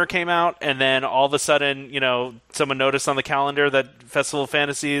this rumor came out, and then all of a sudden, someone noticed on the calendar that Festival of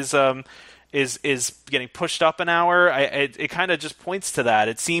Fantasy is getting pushed up an hour. It kind of just points to that.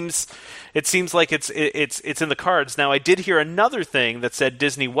 It seems like it's in the cards. Now, I did hear another thing that said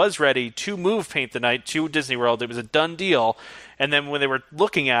Disney was ready to move Paint the Night to Disney World. It was a done deal. And then when they were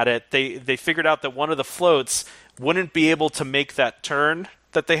looking at it, they figured out that one of the floats wouldn't be able to make that turn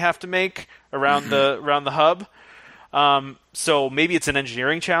that they have to make around the hub. So maybe it's an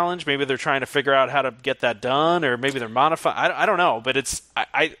engineering challenge. Maybe they're trying to figure out how to get that done, or maybe they're modifying. I don't know, but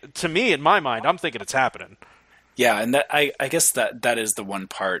to me, in my mind, I'm thinking it's happening. Yeah, and that I guess that is the one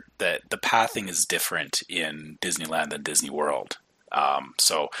part that the pathing is different in Disneyland than Disney World.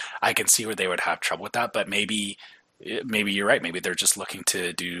 So I can see where they would have trouble with that, but maybe you're right. Maybe they're just looking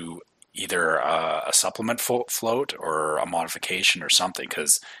to do either a supplement float or a modification or something.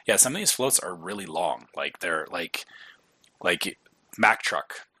 Because some of these floats are really long. They're like Mack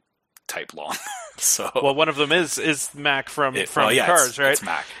truck type long. So well, one of them is Mac from Cars, right? It's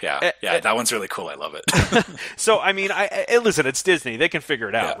Mac. Yeah, that one's really cool. I love it. So I mean, listen, it's Disney; they can figure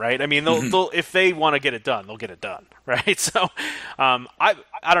it out, right? I mean, they'll if they want to get it done, they'll get it done, right? So, I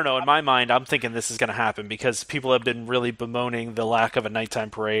don't know. In my mind, I'm thinking this is going to happen because people have been really bemoaning the lack of a nighttime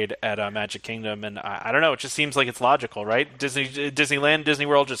parade at Magic Kingdom, and I don't know. It just seems like it's logical, right? Disneyland, Disney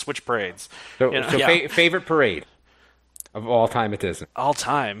World, just switch parades. Favorite parade of all time at Disney? All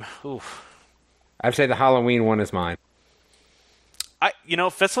time. Oof. I'd say the Halloween one is mine.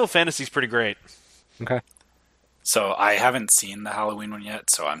 Festival of Fantasy is pretty great. Okay. So I haven't seen the Halloween one yet,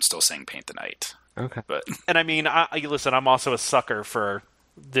 so I'm still saying Paint the Night. Okay. And I mean, listen, I'm also a sucker for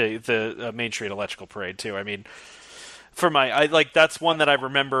the Main Street Electrical Parade too. I mean, that's one that I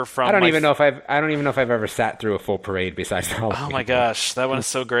remember from. I don't even know if I've ever sat through a full parade besides the Halloween. Oh my gosh, that one is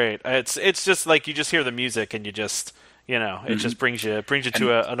so great. It's just like you just hear the music and you just. It just brings you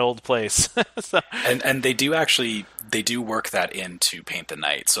to an old place. So. And they do work that into Paint the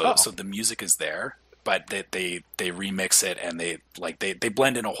Night. So the music is there, but they remix it, and they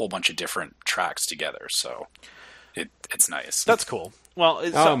blend in a whole bunch of different tracks together. So it's nice. That's cool. Well,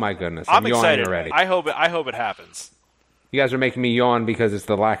 oh my goodness, I'm excited already. I hope it happens. You guys are making me yawn because it's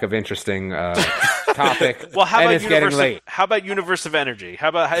the lack of interesting topic. Well, how about getting late. How about Universe of Energy?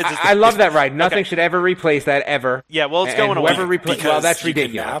 I love that ride. Nothing should ever replace that ever. Yeah, well, it's going away. Well, that's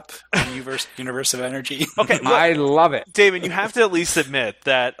ridiculous. Universe of Energy. Okay, look, I love it, Damon. You have to at least admit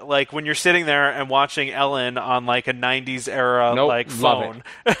that, like, when you're sitting there and watching Ellen on like a '90s era phone,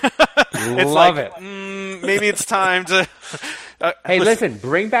 it's love like, it. Maybe it's time to. Hey, listen,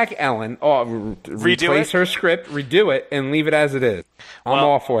 bring back Ellen, replace her script, redo it, and leave it as it is. I'm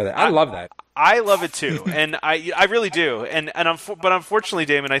all for that. I love that. I love it too, and I really do. But unfortunately,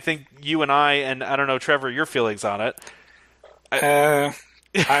 Damon, I think you and I don't know, Trevor, your feelings on it. I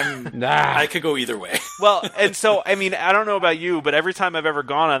could go either way. Well, and so, I mean, I don't know about you, but every time I've ever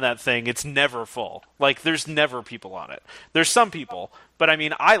gone on that thing, it's never full. Like, there's never people on it. There's some people, but I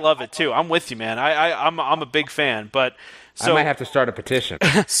mean, I love it too. I'm with you, man. I'm a big fan, but. So, I might have to start a petition.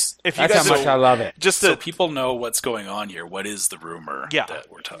 That's how much I love it. So people know what's going on here. What is the rumor that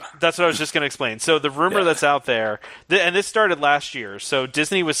we're talking? That's what I was just going to explain. So the rumor that's out there, and this started last year. So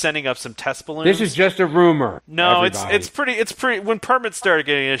Disney was sending up some test balloons. This is just a rumor. No, everybody. it's pretty. When permits started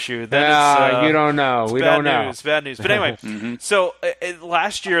getting issued, then you don't know. We don't know. It's bad news. But anyway, so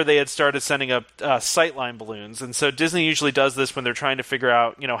last year they had started sending up sightline balloons, and so Disney usually does this when they're trying to figure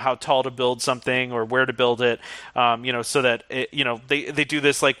out how tall to build something or where to build it, so that they do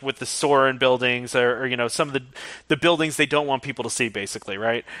this like with the Soarin' buildings or some of the buildings they don't want people to see, basically,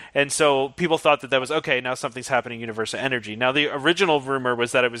 right? And so people thought that was okay. Now something's happening in Universe of Energy. Now the original rumor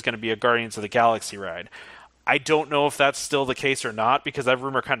was that it was going to be a Guardians of the Galaxy ride. I don't know if that's still the case or not, because that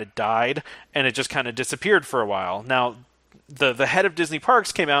rumor kind of died and it just kind of disappeared for a while. Now the head of Disney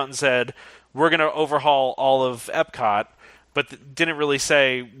Parks came out and said, we're going to overhaul all of Epcot, but didn't really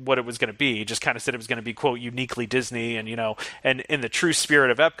say what it was going to be. He just kind of said it was going to be, quote, uniquely Disney, and and in the true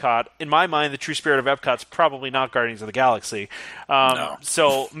spirit of Epcot. In my mind, the true spirit of Epcot's probably not Guardians of the Galaxy. No.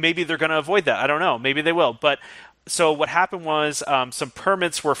 So maybe they're going to avoid that. I don't know. Maybe they will. But so what happened was some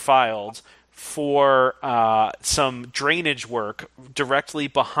permits were filed for some drainage work directly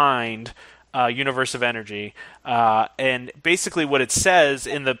behind Universe of Energy, and basically what it says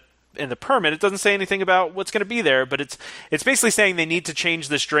in the permit, it doesn't say anything about what's going to be there, but it's basically saying they need to change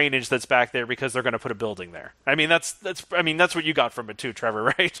this drainage that's back there because they're going to put a building there. I mean, that's what you got from it too,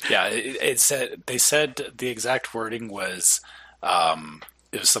 Trevor, right? Yeah, they said the exact wording was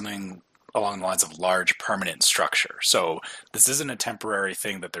it was something along the lines of large permanent structure. So this isn't a temporary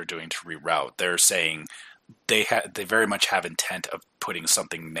thing that they're doing to reroute. They're saying they very much have intent of putting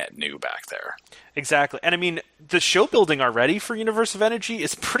something net new back there. Exactly. And I mean, the show building already for Universe of Energy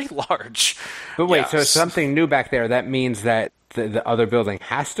is pretty large. But wait, so something new back there, that means that the other building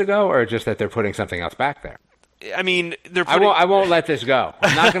has to go, or just that they're putting something else back there? I mean, I won't let this go.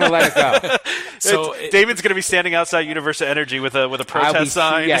 I'm not going to let it go. So David's going to be standing outside Universe of Energy with a protest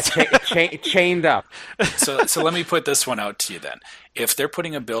sign. Yeah, chained up. So let me put this one out to you then. If they're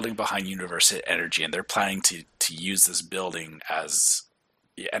putting a building behind Universe of Energy and they're planning to use this building as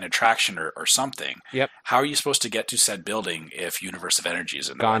an attraction or something, yep. How are you supposed to get to said building if Universe of Energy is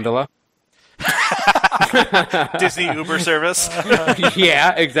in the gondola? Disney Uber service.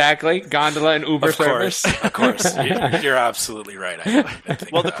 Yeah, exactly. Gondola and Uber service. Of course. You're absolutely right.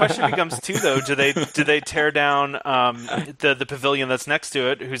 Well, the question becomes too, though: do they tear down the pavilion that's next to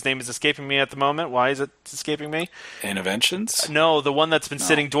it, whose name is escaping me at the moment? Why is it escaping me? Innovations? No, the one that's been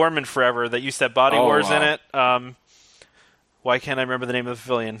sitting dormant forever that used to have Body Wars in it. Why can't I remember the name of the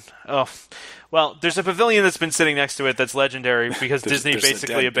pavilion? Oh, well, there's a pavilion that's been sitting next to it that's legendary because Disney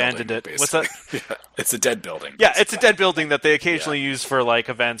basically abandoned it. What's that? Yeah, it's a dead building. Yeah, it's a dead building that they occasionally use for like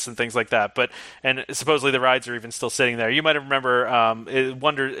events and things like that. And supposedly the rides are even still sitting there. You might remember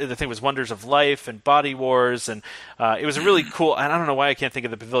the thing was Wonders of Life and Body Wars, and it was a really cool. And I don't know why I can't think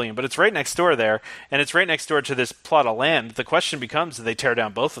of the pavilion, but it's right next door there, and it's right next door to this plot of land. The question becomes: do they tear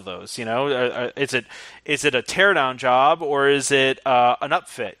down both of those? Is it a tear down job, or is it an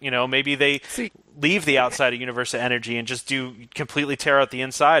upfit? Maybe they leave the outside of Universe of Energy and just completely tear out the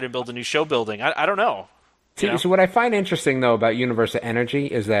inside and build a new show building. I don't know. So what I find interesting, though, about Universe of Energy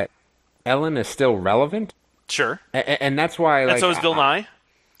is that Ellen is still relevant. Sure. And that's why... And so is Bill Nye?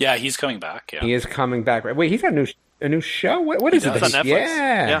 Yeah, he's coming back. Yeah. He is coming back. Wait, he's got a new show? What is it? It's on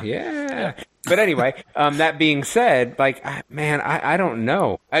Netflix. Yeah. But anyway, that being said, I don't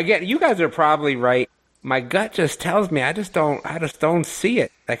know. Again, you guys are probably right my gut just tells me I just don't see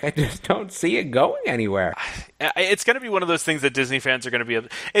it. Like, I just don't see it going anywhere. It's going to be one of those things that Disney fans are going to be.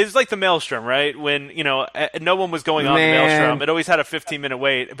 It's like the Maelstrom, right? When no one was going on the Maelstrom, it always had a 15-minute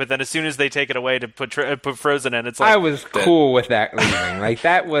wait. But then as soon as they take it away to put Frozen in, it's like I was cool with that leaving. Like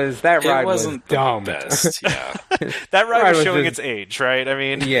that ride wasn't was dumb. the best. Yeah, that ride was showing just, its age, right? I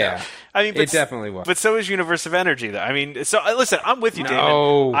mean, yeah. I mean, but, it definitely was. But so is Universe of Energy, though. I mean, so listen, I'm with you, David.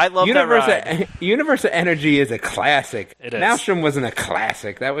 No. I love Universe that ride. Universe of Energy is a classic. It is. Maelstrom wasn't a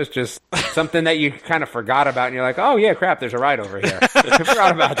classic. That was just something that you kind of forgot about, and you're like, oh yeah, crap, there's a ride over here. I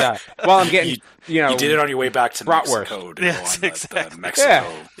forgot about that. While I'm getting, you did it on your way back to Mexico to yes, go on exactly. the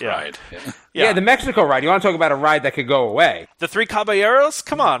Mexico ride. Yeah, the Mexico ride. You want to talk about a ride that could go away? The Three Caballeros?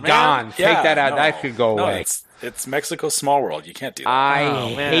 Come on, man. Gone. Take that out. That could go away. It's Mexico Small World. You can't do that.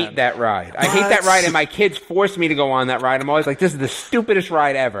 I hate that ride. I hate that ride, and my kids force me to go on that ride. I'm always like, this is the stupidest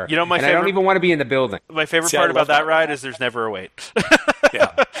ride ever. You know, I don't even want to be in the building. My favorite part about that ride is there's never a wait.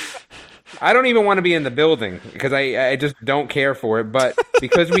 Yeah. I don't even want to be in the building because I just don't care for it. But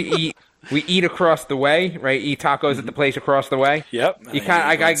because we eat across the way, right? Eat tacos at the place across the way. Yep.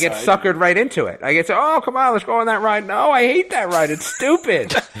 I get suckered right into it. I get oh, come on, let's go on that ride. No, I hate that ride. It's stupid.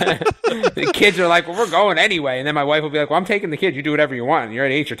 The kids are like, well, we're going anyway. And then my wife will be like, well, I'm taking the kids. You do whatever you want. You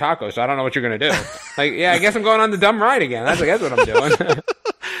already ate your tacos, so I don't know what you're going to do. Like, yeah, I guess I'm going on the dumb ride again. That's what I'm doing.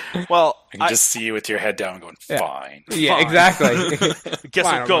 Well, I can just see you with your head down going, fine. Yeah, exactly. Guess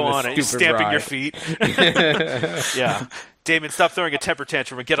Fine, we'll go I'll on it. You're stamping your feet. Yeah. Damon, stop throwing a temper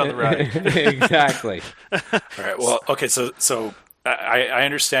tantrum and get on the ride. Exactly. All right. Well, okay. So I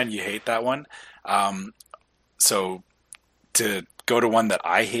understand you hate that one. So to go to one that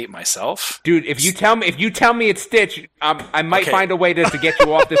I hate myself, dude. If you tell me it's Stitch, I might find a way to get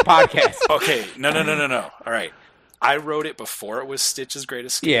you off this podcast. Okay. No. All right. I wrote it before it was Stitch's Great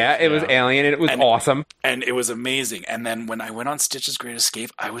Escape. Yeah, it was Alien, and it was awesome. And it was amazing. And then when I went on Stitch's Great Escape,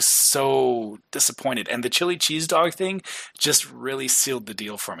 I was so disappointed. And the chili cheese dog thing just really sealed the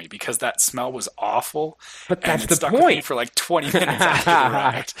deal for me because that smell was awful. But that's and the stuck point. With me for like 20 minutes after the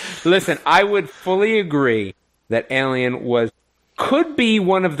ride. Listen, I would fully agree that Alien could be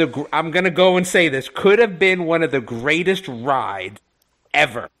one of the... I'm going to go and say this. Could have been one of the greatest rides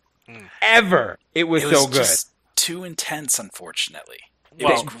ever. Ever. It was so good. Too intense, unfortunately. It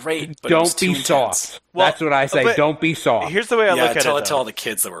was great, but don't it was too be intense. soft. That's what I say. Don't be soft. Here's the way I look at it. Tell it to all the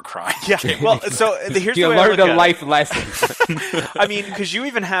kids that were crying. Yeah. Well, so here's you the way I look learned at a life lesson. I mean, because you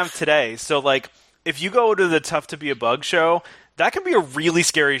even have today. So, like, if you go to the Tough to Be a Bug show, that can be a really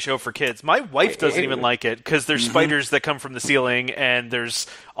scary show for kids. My wife doesn't even like it because there's spiders that come from the ceiling and there's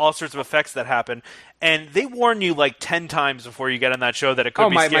all sorts of effects that happen. And they warn you like 10 times before you get on that show that it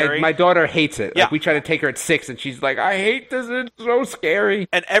could be scary. My daughter hates it. Yeah. Like, we try to take her at 6 and she's like, I hate this. It's so scary.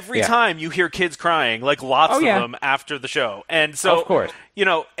 And every time you hear kids crying, like lots of them after the show. And so, of course.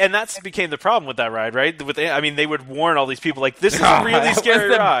 And that's became the problem with that ride, right? They would warn all these people like, this is a really scary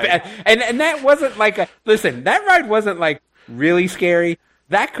ride. And that wasn't like listen, that ride wasn't like really scary.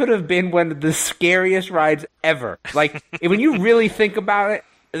 That could have been one of the scariest rides ever. Like, when you really think about it,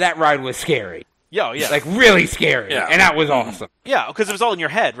 that ride was scary. Yeah. Like, really scary. Yeah. And that was awesome. Yeah, because it was all in your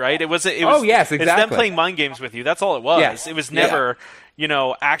head, right? It was. Oh, yes, exactly. It's them playing mind games with you. That's all it was. Yes. It was never,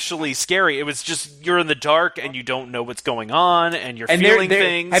 actually scary. It was just you're in the dark and you don't know what's going on and you're feeling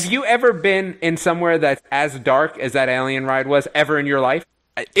things. Have you ever been in somewhere that's as dark as that Alien ride was ever in your life?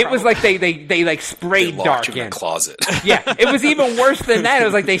 It was like they like sprayed dark in. The closet. Yeah, it was even worse than that. It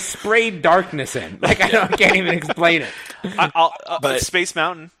was like they sprayed darkness in. Like, I can't even explain it. But Space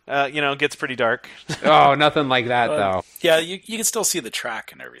Mountain, gets pretty dark. Oh, nothing like that though. Yeah, you can still see the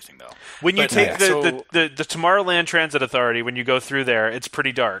track and everything though. When you take the Tomorrowland Transit Authority, when you go through there, it's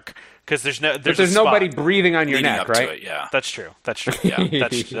pretty dark because there's nobody breathing on your neck, right? It, yeah, that's true. Yeah,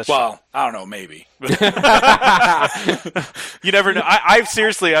 that's well, true. I don't know, maybe. You never know. I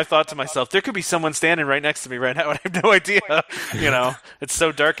seriously, I thought to myself, there could be someone standing right next to me right now, and I have no idea. It's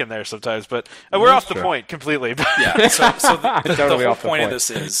so dark in there sometimes. But we're off the point completely. Yeah. So the whole point of this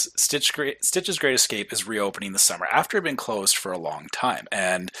is Stitch's Great Escape is reopening this summer after it had been closed for a long time,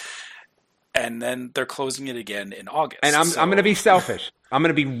 and then they're closing it again in August. And I'm going to be selfish. I'm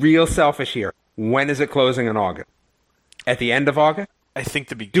going to be real selfish here. When is it closing in August? At the end of August? I think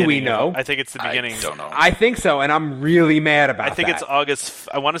the beginning. Do we know? I think it's the beginning. I don't know. I think so, and I'm really mad about that. I think it's August.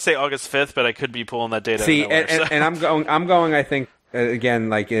 I want to say August 5th, but I could be pulling that data. See, and I'm going. I think again,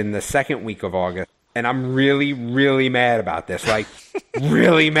 like in the second week of August. and I'm really, really mad about this. Like,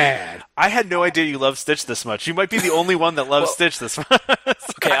 really mad. I had no idea you loved Stitch this much. You might be the only one that loves Stitch this much.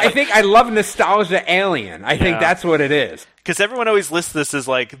 Okay, I think I love nostalgia alien. I think that's what it is. Because everyone always lists this as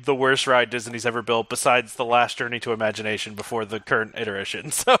like the worst ride Disney's ever built, besides the last Journey to Imagination before the current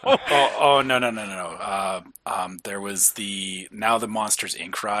iteration. So, no. There was the Monsters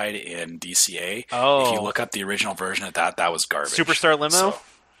Inc. ride in DCA. Oh. If you look up the original version of that was garbage. Superstar Limo. So,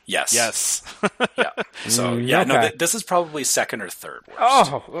 yes. Yeah. So this is probably second or third worst.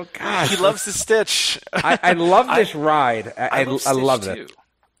 Oh, well, gosh. He loves his Stitch. I love this ride. I love Stitch it. too.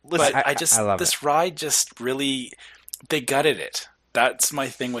 But I love this ride just really, they gutted it. That's my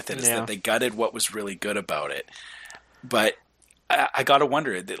thing with it, is that they gutted what was really good about it. But I gotta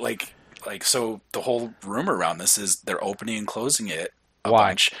wonder, like so the whole rumor around this is they're opening and closing it a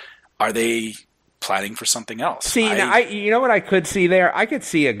bunch. Are they planning for something else? See, you know what I could see there? I could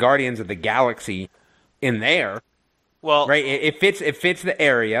see a Guardians of the Galaxy in there. Well, right? It fits the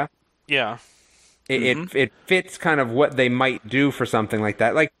area. Yeah. It fits kind of what they might do for something like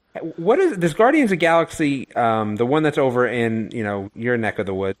that. Like, what is this Guardians of the Galaxy? The one that's over in your neck of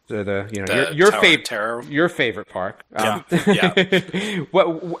the woods, or your favorite park. Yeah.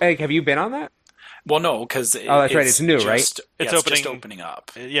 What have you been on that? Well, no, because that's right. It's new, right? It's just opening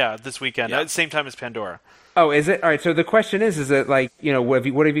up. Yeah, this weekend. At the same time as Pandora. Oh, is it? All right. So the question is it like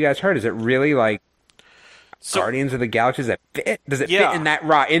what have you guys heard? Is it really like Guardians of the Galaxy? Does it fit in that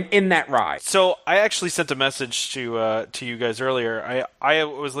ride? In that ride? So I actually sent a message to you guys earlier. I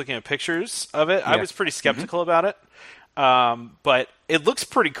was looking at pictures of it. Yeah. I was pretty skeptical about it, but it looks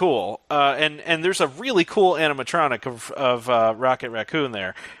pretty cool. And there's a really cool animatronic of Rocket Raccoon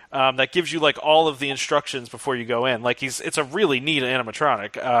there. That gives you like all of the instructions before you go in. Like it's a really neat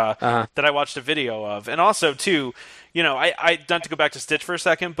animatronic that I watched a video of. And also too, I not to go back to Stitch for a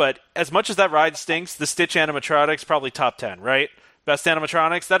second, but as much as that ride stinks, the Stitch animatronic's probably top 10, right? Best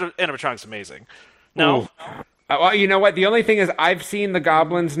animatronics. That animatronic's amazing. No. Well, you know what? The only thing is, I've seen the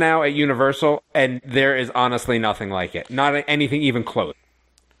Goblins now at Universal, and there is honestly nothing like it. Not anything even close.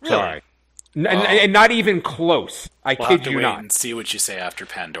 Really? Sorry. And not even close. I kid you not. And see what you say after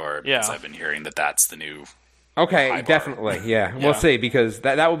Pandora, because I've been hearing that's the new. Okay, definitely. Yeah, we'll see, because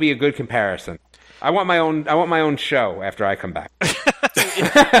that will be a good comparison. I want my own show after I come back. We'll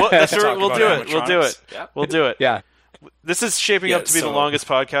do it. Yeah. We'll do it. Yeah. This is shaping up to be the longest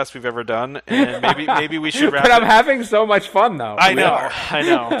podcast we've ever done, and maybe we should wrap. But I'm having so much fun, though. I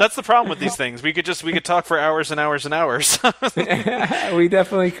know. That's the problem with these things. We could talk for hours and hours and hours. We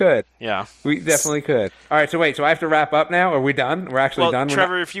definitely could. Yeah, we definitely could. All right, so I have to wrap up now. Are we done? We're actually done.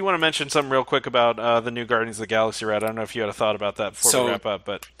 Trevor, if you want to mention something real quick about the new Guardians of the Galaxy ride, I don't know if you had a thought about that before we wrap up.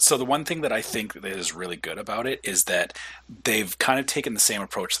 But the one thing that I think that is really good about it is that they've kind of taken the same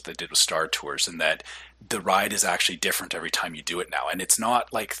approach that they did with Star Tours, in that the ride is actually different every time you do it now, and it's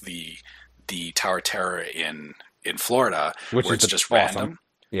not like the Tower of Terror in Florida, where it's just random.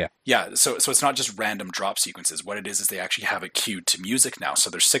 Yeah. So it's not just random drop sequences. What it is they actually have it queued to music now. So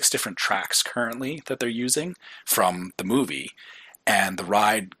there's 6 different tracks currently that they're using from the movie, and the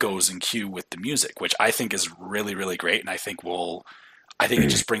ride goes in queue with the music, which I think is really, really great, and I think it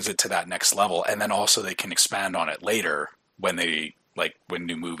just brings it to that next level. And then also they can expand on it later when when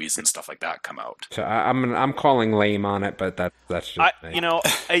new movies and stuff like that come out. So I'm calling lame on it, but that's just me.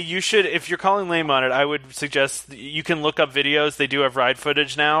 You should, if you're calling lame on it, I would suggest you can look up videos. They do have ride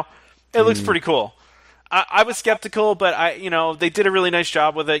footage now. It looks pretty cool. I was skeptical, but they did a really nice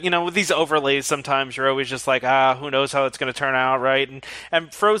job with it. With these overlays, sometimes you're always just like, who knows how it's going to turn out, right?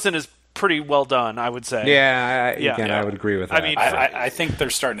 And Frozen is pretty well done, I would say. I would agree with that. I mean, I think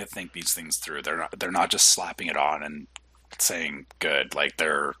they're starting to think these things through. They're not just slapping it on and saying good. Like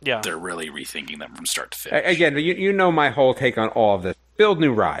they're really rethinking them from start to finish. Again, you know my whole take on all of this. Build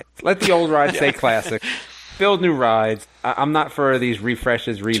new rides. Let the old rides stay classic. Build new rides. I'm not for these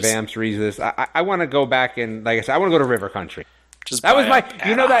refreshes, revamps, reasons. I want to go back and, like I said, I want to go to River Country. That was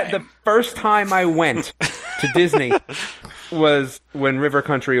that the first time I went to Disney was when River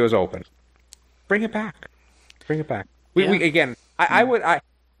Country was open. Bring it back.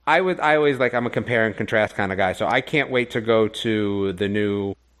 I always I'm a compare and contrast kind of guy, so I can't wait to go to the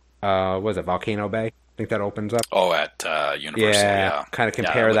new, Volcano Bay? I think that opens up. Oh, at Universal, yeah. Kind of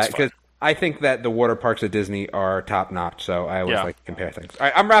compare that, because I think that the water parks at Disney are top notch, so I always like to compare things. All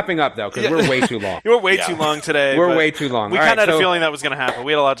right, I'm wrapping up, though, because we're way too long. We're way too long today. We're way too long. We kind of had a feeling that was going to happen.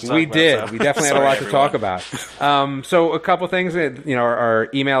 We had a lot to talk about. We did. We definitely had a lot to talk about. So a couple things, our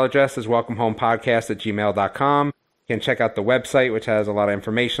email address is welcomehomepodcast@gmail.com. You can check out the website, which has a lot of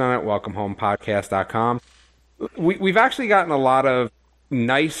information on it, welcomehomepodcast.com. We've actually gotten a lot of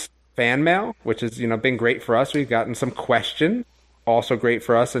nice fan mail, which has been great for us. We've gotten some questions, also great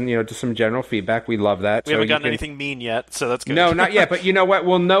for us, and just some general feedback. We love that. We haven't gotten anything mean yet, so that's good. No, not yet. But you know what?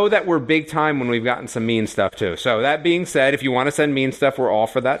 We'll know that we're big time when we've gotten some mean stuff too. So that being said, if you want to send mean stuff, we're all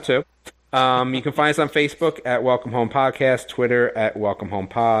for that too. You can find us on Facebook at Welcome Home Podcast, Twitter at Welcome Home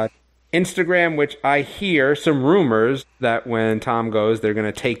Pod, Instagram, which I hear some rumors that when Tom goes, they're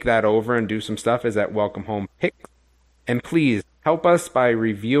going to take that over and do some stuff, is at Welcome Home Picks. And please help us by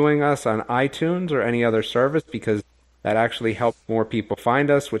reviewing us on iTunes or any other service, because that actually helps more people find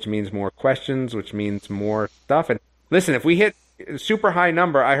us, which means more questions, which means more stuff. And listen, if we hit a super high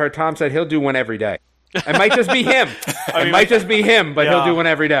number, I heard Tom said he'll do one every day. It might just be him. But he'll do one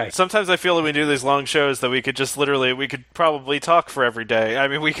every day. Sometimes I feel that we do these long shows that we could just we could probably talk for every day. I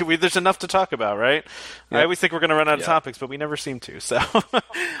mean, there's enough to talk about, right? Yep. I always think we're going to run out of topics, but we never seem to. So,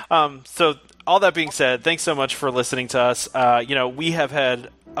 so all that being said, thanks so much for listening to us. We have had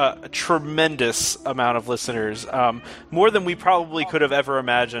a tremendous amount of listeners, more than we probably could have ever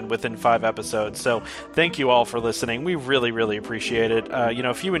imagined within 5 episodes. So thank you all for listening. We really, really appreciate it.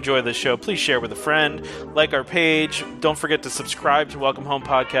 If you enjoy this show, please share with a friend, like our page. Don't forget to subscribe to Welcome Home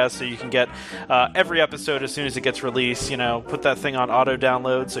Podcast so you can get every episode as soon as it gets released. Put that thing on auto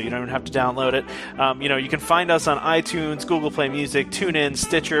download so you don't even have to download it. You can find us on iTunes, Google Play Music, TuneIn,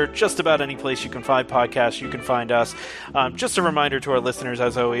 Stitcher, just about any place you can find podcasts, you can find us. Just a reminder to our listeners,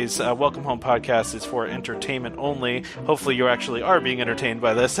 as always, Welcome Home Podcast is for entertainment only. Hopefully you actually are being entertained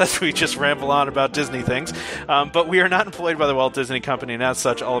by this as we just ramble on about Disney things. But we are not employed by the Walt Disney Company, and as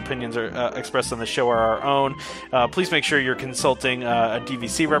such, all opinions are expressed on the show are our own. Please make sure you're consulting a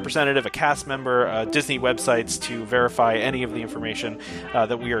DVC representative, a cast member, Disney websites to verify any of the information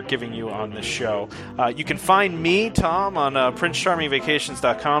that we are giving you on this show. You can find me, Tom, on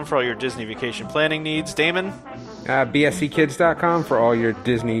PrinceCharmingVacations.com for all your Disney vacation planning needs. Damon? BSCkids.com for all your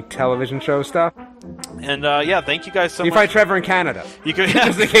Disney television show stuff. And thank you guys so much. You find Trevor in Canada. You can,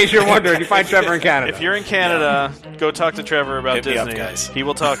 just in case you're wondering, you find Trevor in Canada. If you're in Canada, go talk to Trevor about Hit Disney. me up, guys. He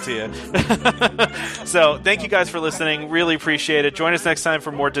will talk to you. So thank you guys for listening. Really appreciate it. Join us next time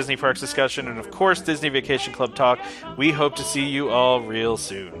for more Disney Parks discussion and, of course, Disney Vacation Club talk. We hope to see you all real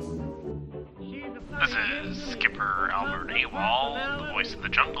soon. This is Skipper Albert AWOL, the voice of the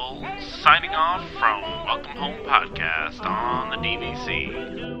jungle, signing off from Welcome Home Podcast on the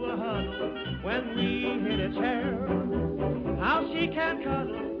DVC. When we hit a chair, how she can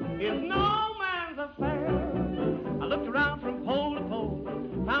cuddle is no